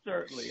delight. Well,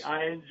 certainly.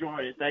 I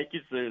enjoy it. Thank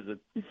you, Susan.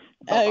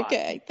 Bye-bye.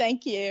 Okay.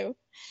 Thank you.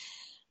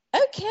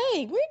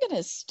 Okay, we're going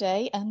to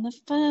stay on the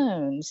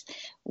phones.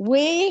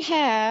 We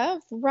have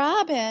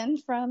Robin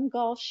from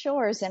Gulf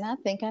Shores, and I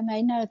think I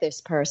may know this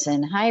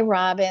person. Hi,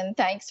 Robin.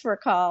 Thanks for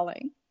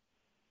calling.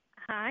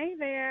 Hi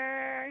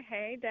there.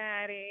 Hey,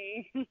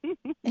 Daddy.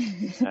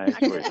 Hey,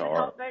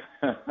 sweetheart.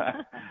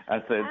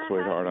 I said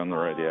sweetheart on the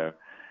radio.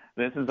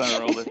 This is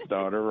our oldest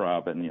daughter,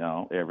 Robin,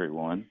 y'all,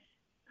 everyone.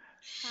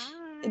 Hi.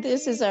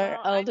 This is our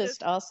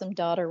oldest awesome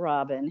daughter,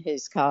 Robin,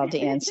 who's called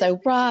in. So,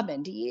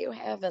 Robin, do you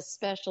have a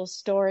special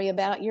story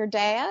about your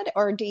dad,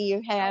 or do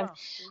you have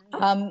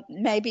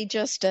maybe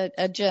just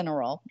a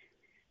general?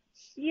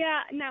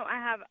 Yeah, no, I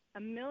have a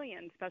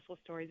million special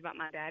stories about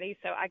my daddy,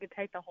 so I could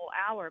take the whole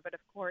hour. But, of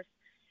course,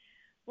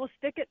 we'll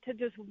stick it to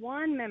just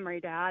one memory,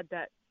 Dad,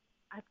 that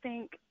I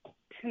think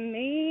to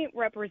me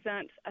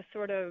represents a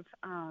sort of,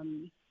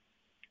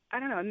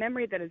 a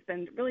memory that has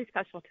been really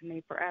special to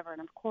me forever.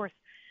 And, of course,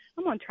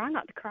 I'm going to try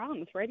not to cry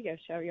on this radio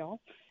show, y'all.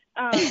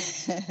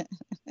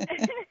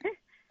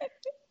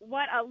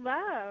 What I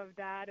love,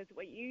 Dad, is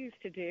what you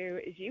used to do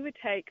is you would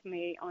take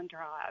me on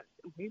drives.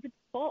 And we would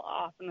pull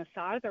off on the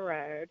side of the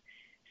road.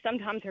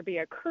 Sometimes there'd be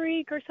a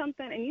creek or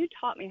something, and you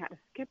taught me how to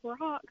skip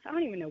rocks. I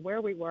don't even know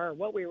where we were,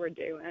 what we were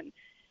doing.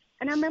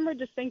 And I remember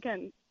just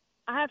thinking,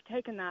 I have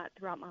taken that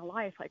throughout my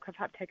life. Like if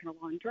I've taken a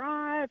long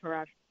drive, or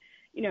I've,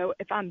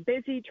 if I'm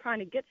busy trying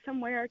to get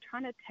somewhere,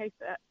 trying to take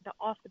the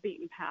off the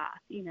beaten path,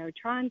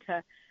 trying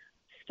to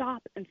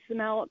stop and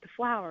smell the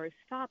flowers,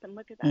 stop and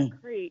look at that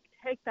creek,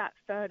 take that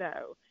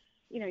photo.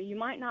 You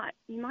might not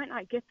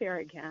get there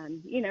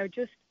again.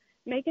 Just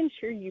making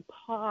sure you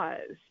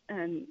pause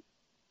and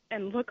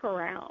look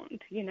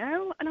around.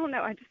 I don't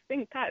know. I just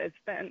think that has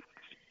been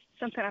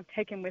something I've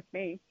taken with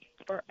me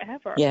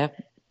forever. Yeah.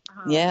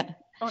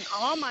 On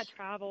all my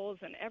travels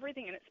and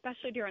everything, and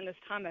especially during this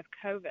time of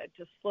COVID,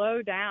 to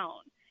slow down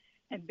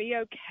and be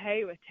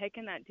okay with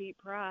taking that deep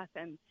breath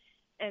and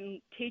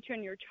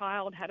teaching your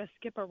child how to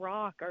skip a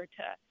rock or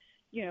to,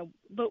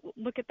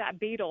 look at that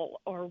beetle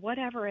or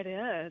whatever it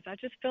is. I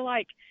just feel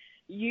like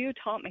you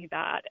taught me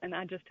that, and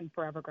I just am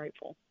forever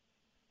grateful.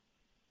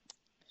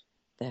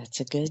 That's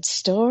a good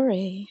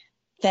story.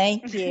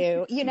 Thank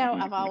you. You know,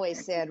 I've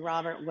always said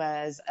Robert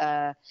was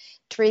a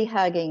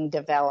tree-hugging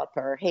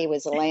developer. He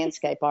was a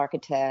landscape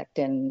architect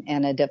and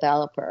a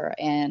developer.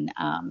 And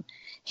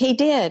he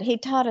did. He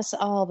taught us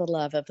all the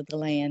love of the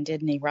land,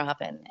 didn't he,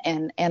 Robin?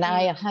 And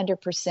I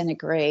 100%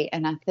 agree.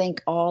 And I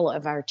think all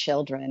of our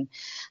children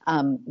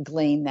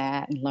glean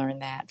that and learn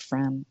that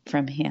from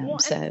him. Well,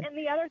 So. and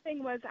the other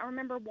thing was, I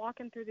remember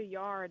walking through the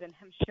yard and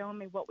him showing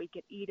me what we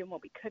could eat and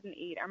what we couldn't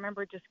eat. I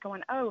remember just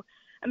going,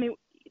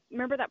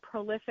 remember that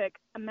prolific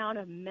amount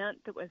of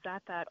mint that was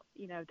at that,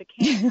 the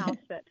canning house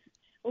that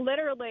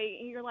literally,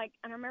 you're like,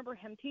 and I remember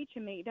him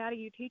teaching me, Daddy,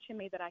 you teaching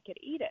me that I could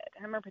eat it.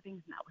 And I remember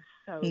thinking that was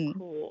so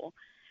cool.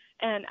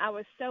 And I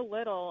was so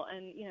little,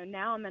 and,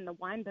 now I'm in the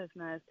wine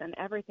business, and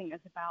everything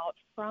is about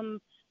from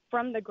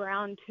the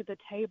ground to the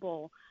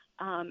table,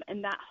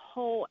 and that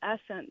whole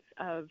essence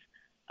of,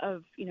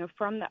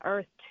 from the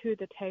earth to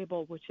the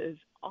table, which is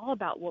all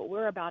about what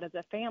we're about as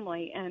a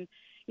family. And,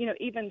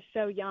 even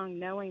so young,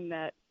 knowing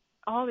that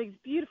all these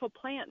beautiful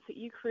plants that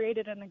you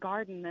created in the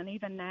garden, and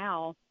even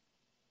now,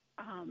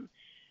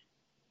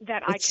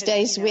 that I could,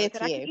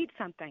 that I could eat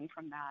something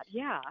from that.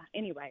 Yeah.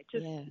 Anyway,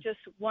 just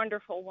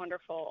wonderful,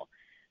 wonderful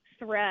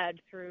thread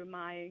through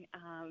my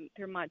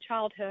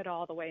childhood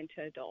all the way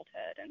into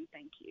adulthood. And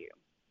thank you.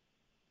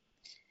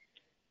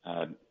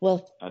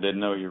 I didn't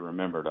know you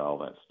remembered all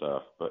that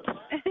stuff, but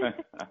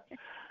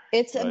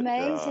it's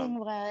amazing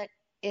what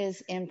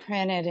is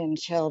imprinted in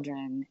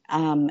children.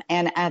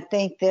 And I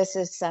think this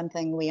is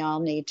something we all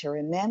need to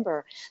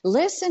remember.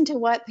 Listen to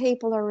what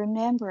people are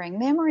remembering,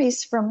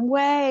 memories from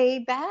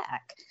way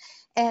back,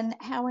 and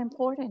how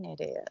important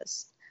it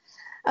is.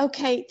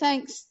 Okay,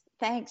 thanks,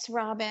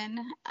 Robin.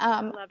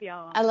 I love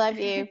y'all. I love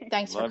you.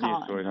 Thanks for calling.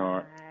 Love you,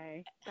 sweetheart.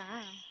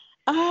 Bye.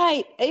 All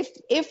right,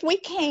 if we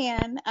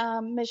can,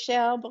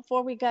 Michelle,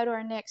 before we go to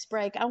our next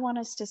break, I want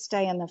us to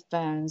stay on the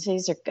phones.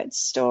 These are good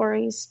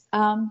stories.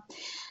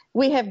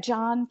 We have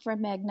John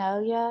from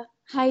Magnolia.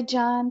 Hi,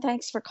 John.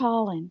 Thanks for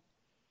calling.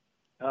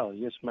 Oh,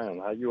 yes, ma'am.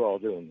 How you all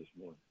doing this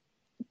morning?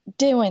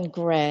 Doing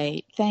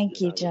great.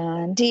 Thank you,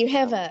 John. Do you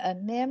have a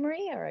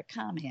memory or a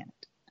comment?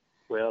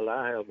 Well,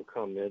 I have a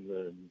comment.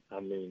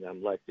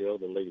 I'm like the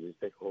other ladies,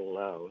 take a whole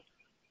hour.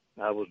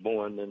 I was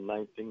born in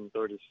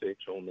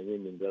 1936 on the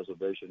Indian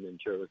Reservation in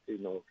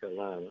Cherokee, North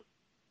Carolina,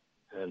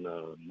 and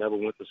never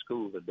went to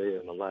school a day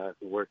in my life.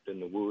 Worked in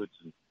the woods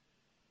and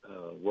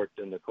worked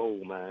in the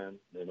coal mine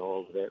and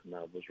all of that, and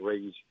I was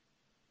raised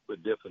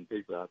with different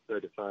people. I was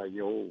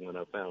 35-year-old when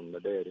I found my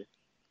daddy,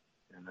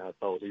 and I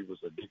thought he was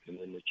a deacon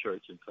in the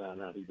church and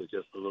found out he was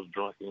just a little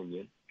drunk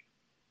Indian.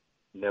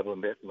 Never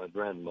met my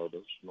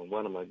grandmothers.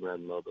 One of my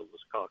grandmothers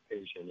was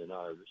Caucasian and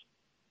Irish,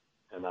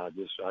 and I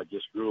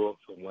just grew up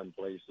from one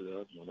place to the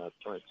other. When I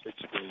turned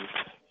 16,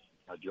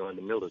 I joined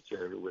the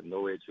military with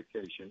no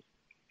education,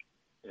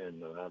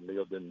 and I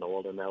lived in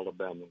northern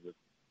Alabama with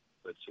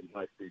some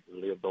white people,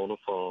 lived on a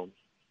farm,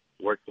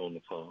 worked on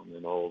the farm,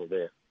 and all of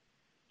that.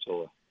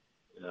 So,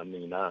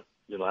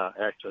 I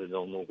actually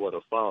don't know what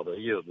a father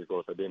is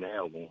because I didn't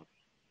have one.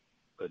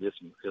 But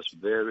it's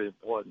very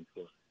important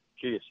for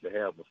kids to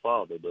have a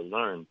father to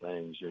learn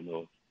things,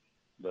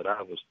 But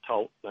I was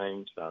taught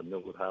things. I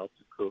knew how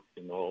to cook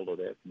and all of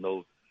that,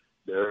 know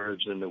the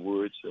herbs in the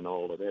woods and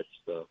all of that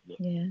stuff. But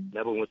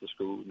never went to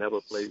school, never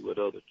played with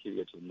other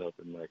kids or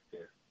nothing like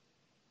that.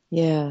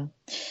 Yeah,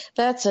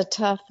 that's a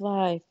tough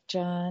life,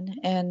 John.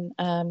 And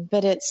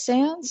but it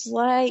sounds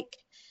like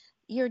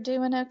you're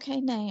doing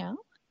okay now.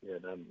 Yeah,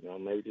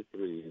 I'm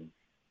 83,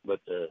 but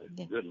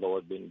good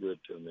Lord been good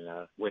to me.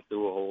 I went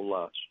through a whole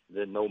lot.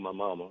 Didn't know my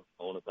mama.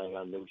 The only thing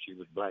I knew, she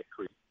was Black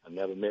Creek. I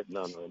never met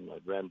none of them, my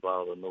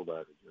grandfather,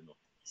 nobody,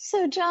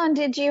 So, John,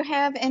 did you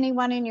have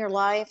anyone in your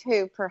life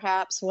who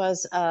perhaps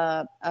was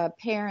a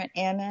parent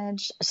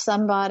image,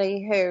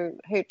 somebody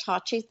who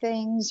taught you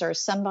things, or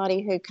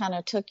somebody who kind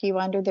of took you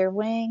under their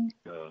wing?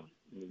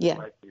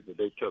 Black people,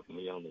 they took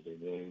me under their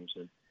wings,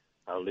 and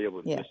I lived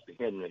with Mr.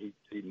 Henry.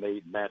 He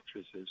made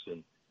mattresses,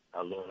 and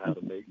I learned how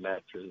to make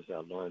mattresses.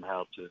 I learned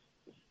how to,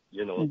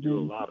 do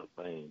a lot of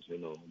things,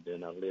 And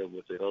then I lived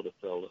with the other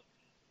fella,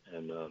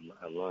 and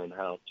I learned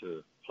how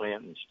to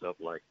plant and stuff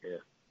like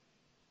that.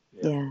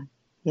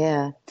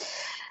 Yeah.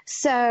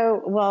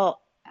 So,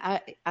 well, I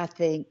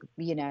think,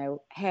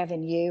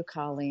 having you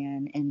call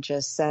in and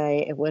just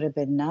say it would have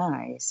been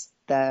nice,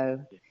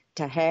 though,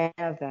 to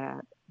have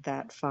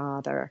that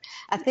father.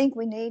 I think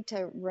we need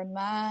to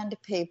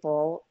remind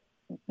people,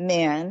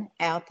 men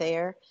out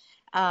there,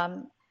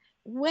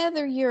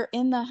 whether you're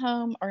in the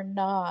home or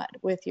not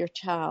with your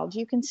child,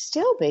 you can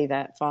still be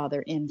that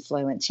father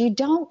influence. You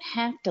don't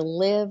have to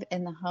live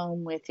in the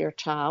home with your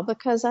child,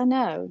 because I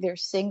know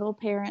there's single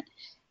parent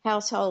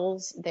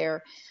households,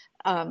 there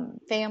are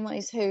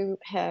families who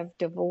have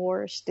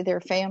divorced, there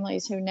are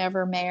families who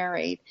never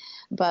married,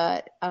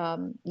 but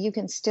you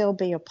can still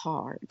be a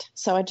part.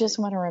 So I just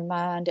want to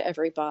remind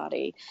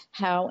everybody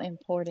how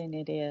important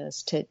it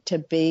is to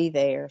be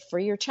there for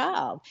your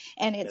child.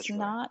 And it's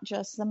not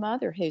just the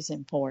mother who's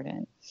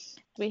important.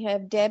 We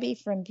have Debbie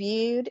from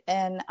Bude,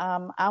 and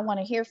I want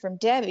to hear from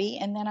Debbie,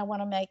 and then I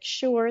want to make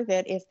sure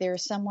that if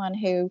there's someone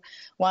who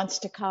wants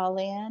to call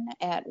in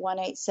at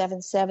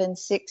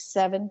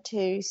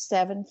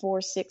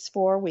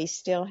 1-877-672-7464, we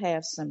still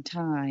have some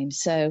time.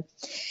 So,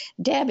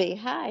 Debbie,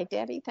 hi,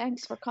 Debbie,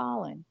 thanks for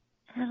calling.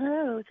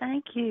 Hello,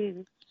 thank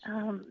you.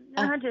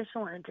 I just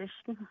wanted to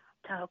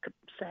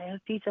say a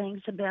few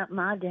things about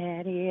my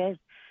daddy,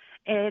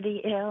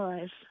 Eddie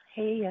Ellis.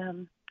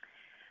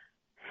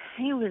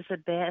 He was the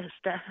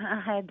best.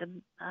 I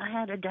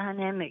had a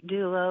dynamic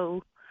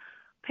duo,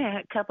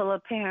 couple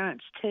of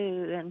parents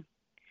too, and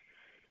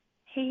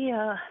he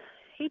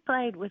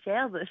played with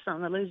Elvis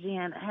on the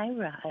Louisiana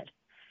Hayride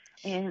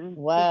in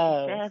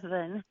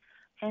 '57,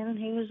 and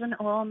he was an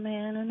oil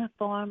man and a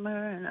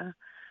farmer and a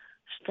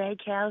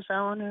steakhouse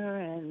owner.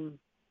 And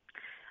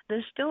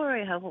the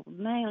story I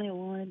mainly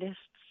wanted to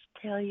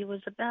tell you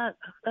was a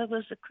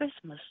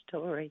Christmas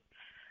story.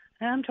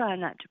 I'm trying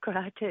not to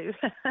cry too.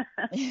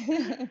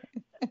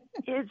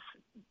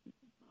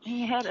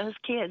 He had us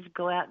kids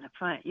go out in the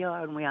front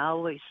yard, and we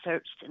always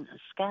searched in the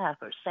sky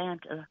for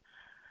Santa,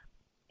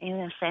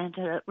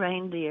 Santa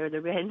reindeer, the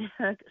red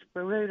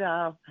for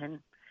Rudolph. And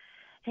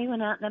he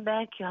went out in the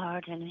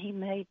backyard and he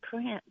made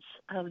prints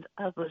of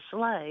a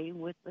sleigh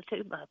with the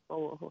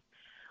 2x4.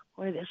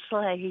 Where the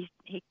sleigh,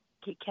 he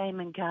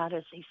came and got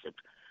us. He said,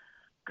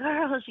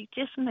 "Girls, you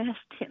just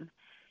missed him.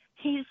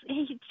 He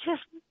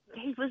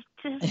was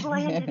just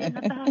landed in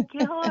the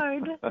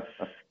backyard."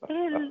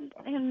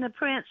 And the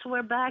prints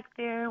were back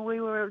there, and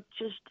we were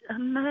just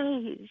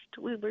amazed.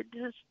 We were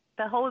just,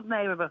 the whole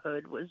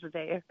neighborhood was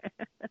there.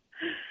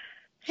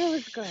 It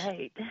was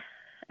great.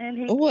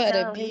 And what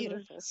a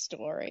beautiful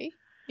story.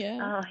 Yeah.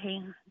 Oh,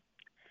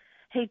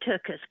 he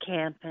took us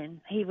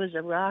camping. He was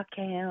a rock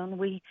hound.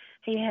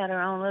 He had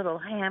our own little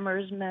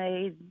hammers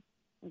made.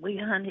 We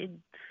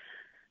hunted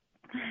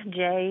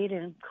jade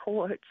and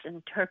quartz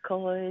and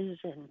turquoise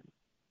and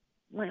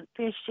went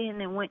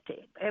fishing and went to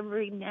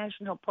every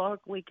national park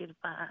we could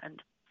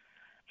find.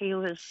 He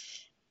was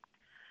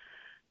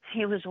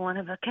one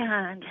of a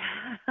kind.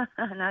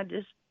 And I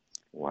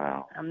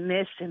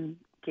miss him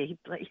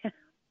deeply,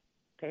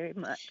 very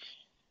much.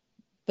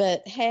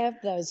 But have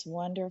those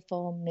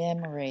wonderful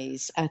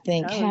memories. I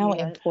think how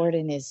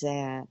important is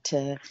that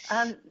to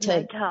have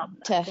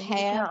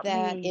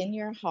that in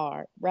your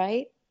heart,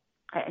 right?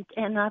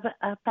 And I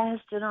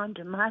passed it on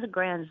to my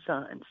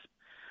grandsons.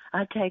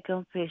 I take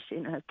them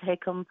fishing. I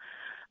take them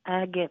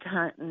agate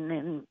hunting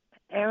and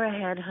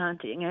arrowhead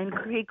hunting and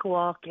creek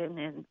walking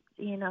and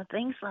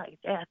things like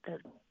that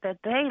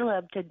they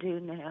love to do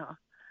now.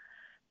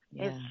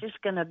 Yeah. It's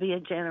just going to be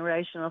a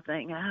generational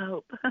thing, I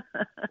hope.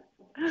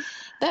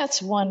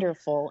 That's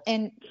wonderful.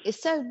 And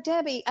so,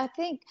 Debbie, I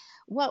think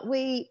what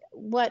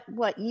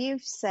you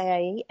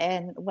say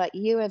and what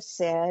you have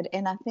said,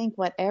 and I think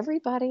what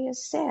everybody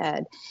has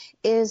said,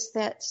 is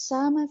that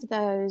some of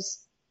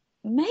those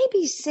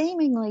maybe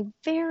seemingly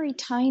very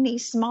tiny,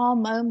 small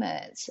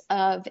moments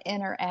of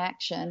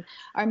interaction,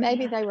 or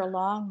maybe they were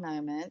long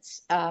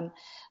moments,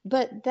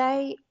 but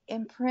they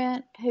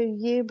imprint who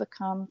you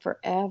become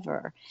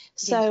forever.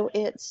 So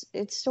it's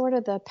sort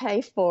of the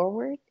pay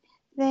forward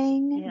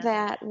thing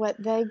that what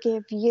they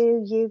give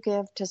you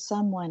give to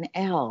someone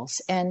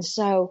else. And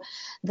so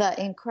the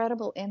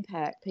incredible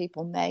impact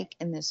people make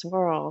in this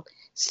world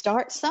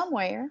starts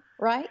somewhere,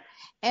 right?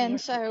 And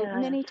so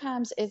many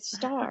times it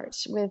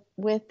starts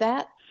with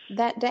that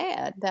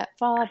dad, that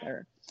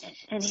father.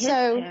 And his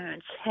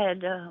parents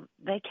had,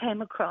 they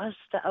came across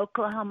the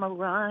Oklahoma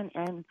Run,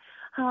 and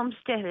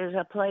Homestead is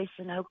a place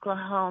in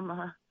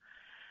Oklahoma.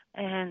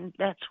 And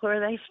that's where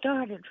they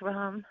started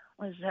from,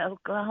 was the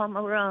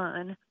Oklahoma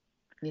Run.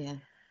 Yeah.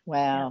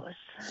 Wow. That was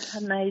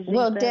amazing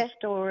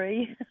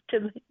story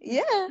to me.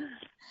 Yeah.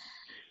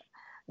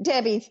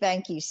 Debbie,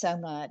 thank you so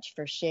much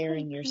for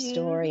sharing your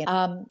story.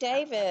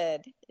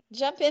 David,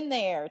 jump in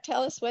there.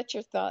 Tell us what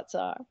your thoughts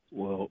are.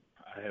 Well,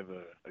 I have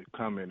a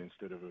comment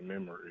instead of a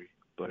memory,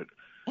 but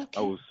I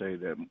will say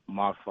that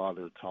my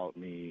father taught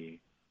me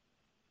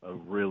a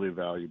really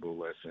valuable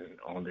lesson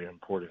on the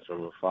importance of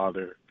a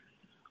father,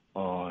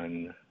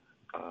 on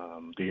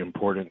the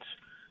importance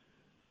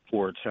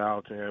for a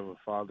child to have a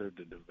father,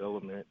 the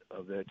development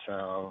of that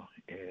child,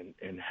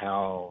 and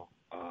how,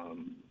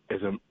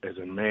 as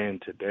a man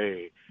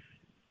today,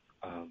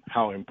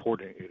 how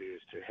important it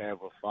is to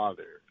have a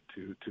father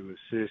to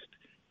assist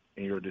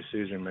in your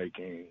decision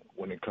making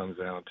when it comes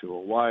down to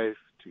a wife,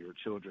 to your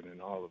children,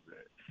 and all of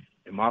that.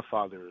 And my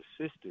father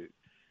assisted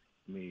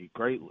me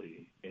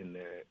greatly in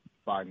that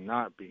by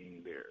not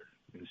being there.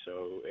 And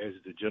so, as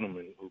the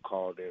gentleman who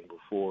called in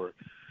before,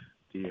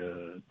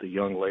 the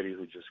young lady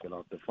who just got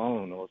off the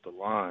phone or off the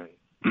line,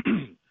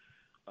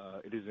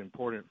 it is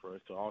important for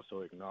us to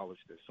also acknowledge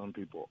that some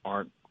people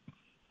are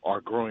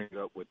growing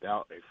up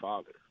without a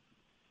father.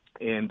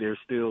 And there's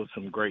still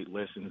some great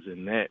lessons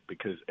in that,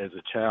 because as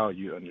a child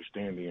you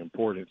understand the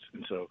importance.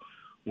 And so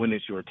when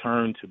it's your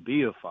turn to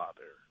be a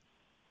father,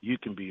 you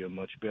can be a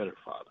much better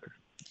father.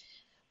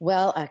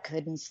 Well, I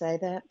couldn't say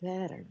that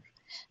better.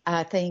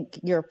 I think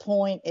your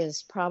point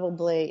is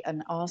probably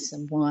an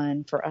awesome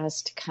one for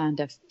us to kind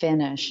of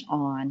finish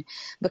on,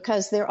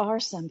 because there are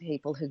some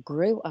people who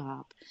grew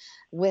up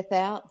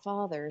without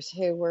fathers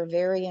who were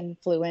very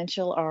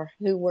influential or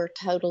who were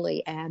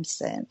totally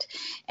absent.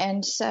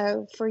 And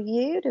so for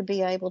you to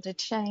be able to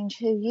change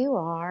who you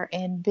are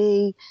and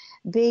be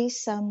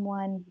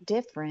someone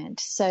different,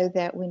 so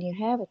that when you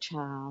have a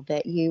child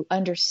that you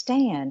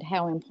understand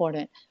how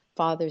important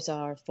fathers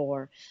are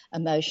for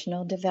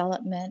emotional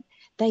development.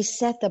 They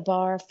set the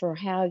bar for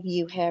how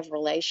you have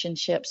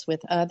relationships with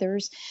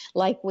others.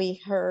 Like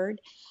we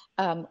heard,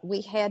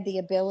 we had the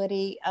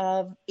ability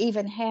of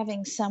even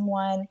having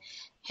someone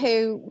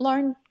who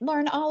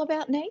learn all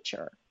about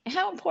nature.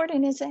 How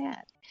important is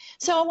that?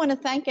 So I want to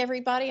thank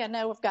everybody. I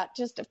know we've got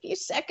just a few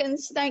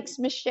seconds. Thanks,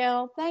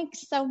 Michelle.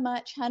 Thanks so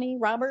much, honey,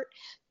 Robert,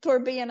 for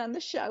being on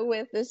the show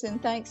with us.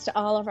 And thanks to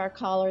all of our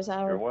callers.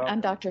 You're welcome. I'm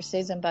Dr.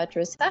 Susan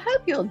Buttross. I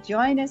hope you'll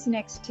join us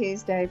next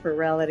Tuesday for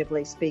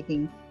Relatively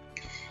Speaking.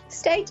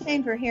 Stay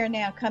tuned for Here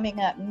Now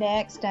coming up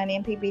next on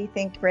MPB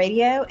Think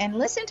Radio, and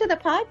listen to the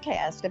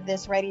podcast of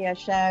this radio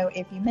show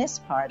if you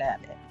missed part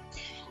of it.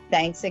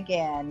 Thanks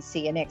again.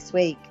 See you next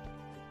week.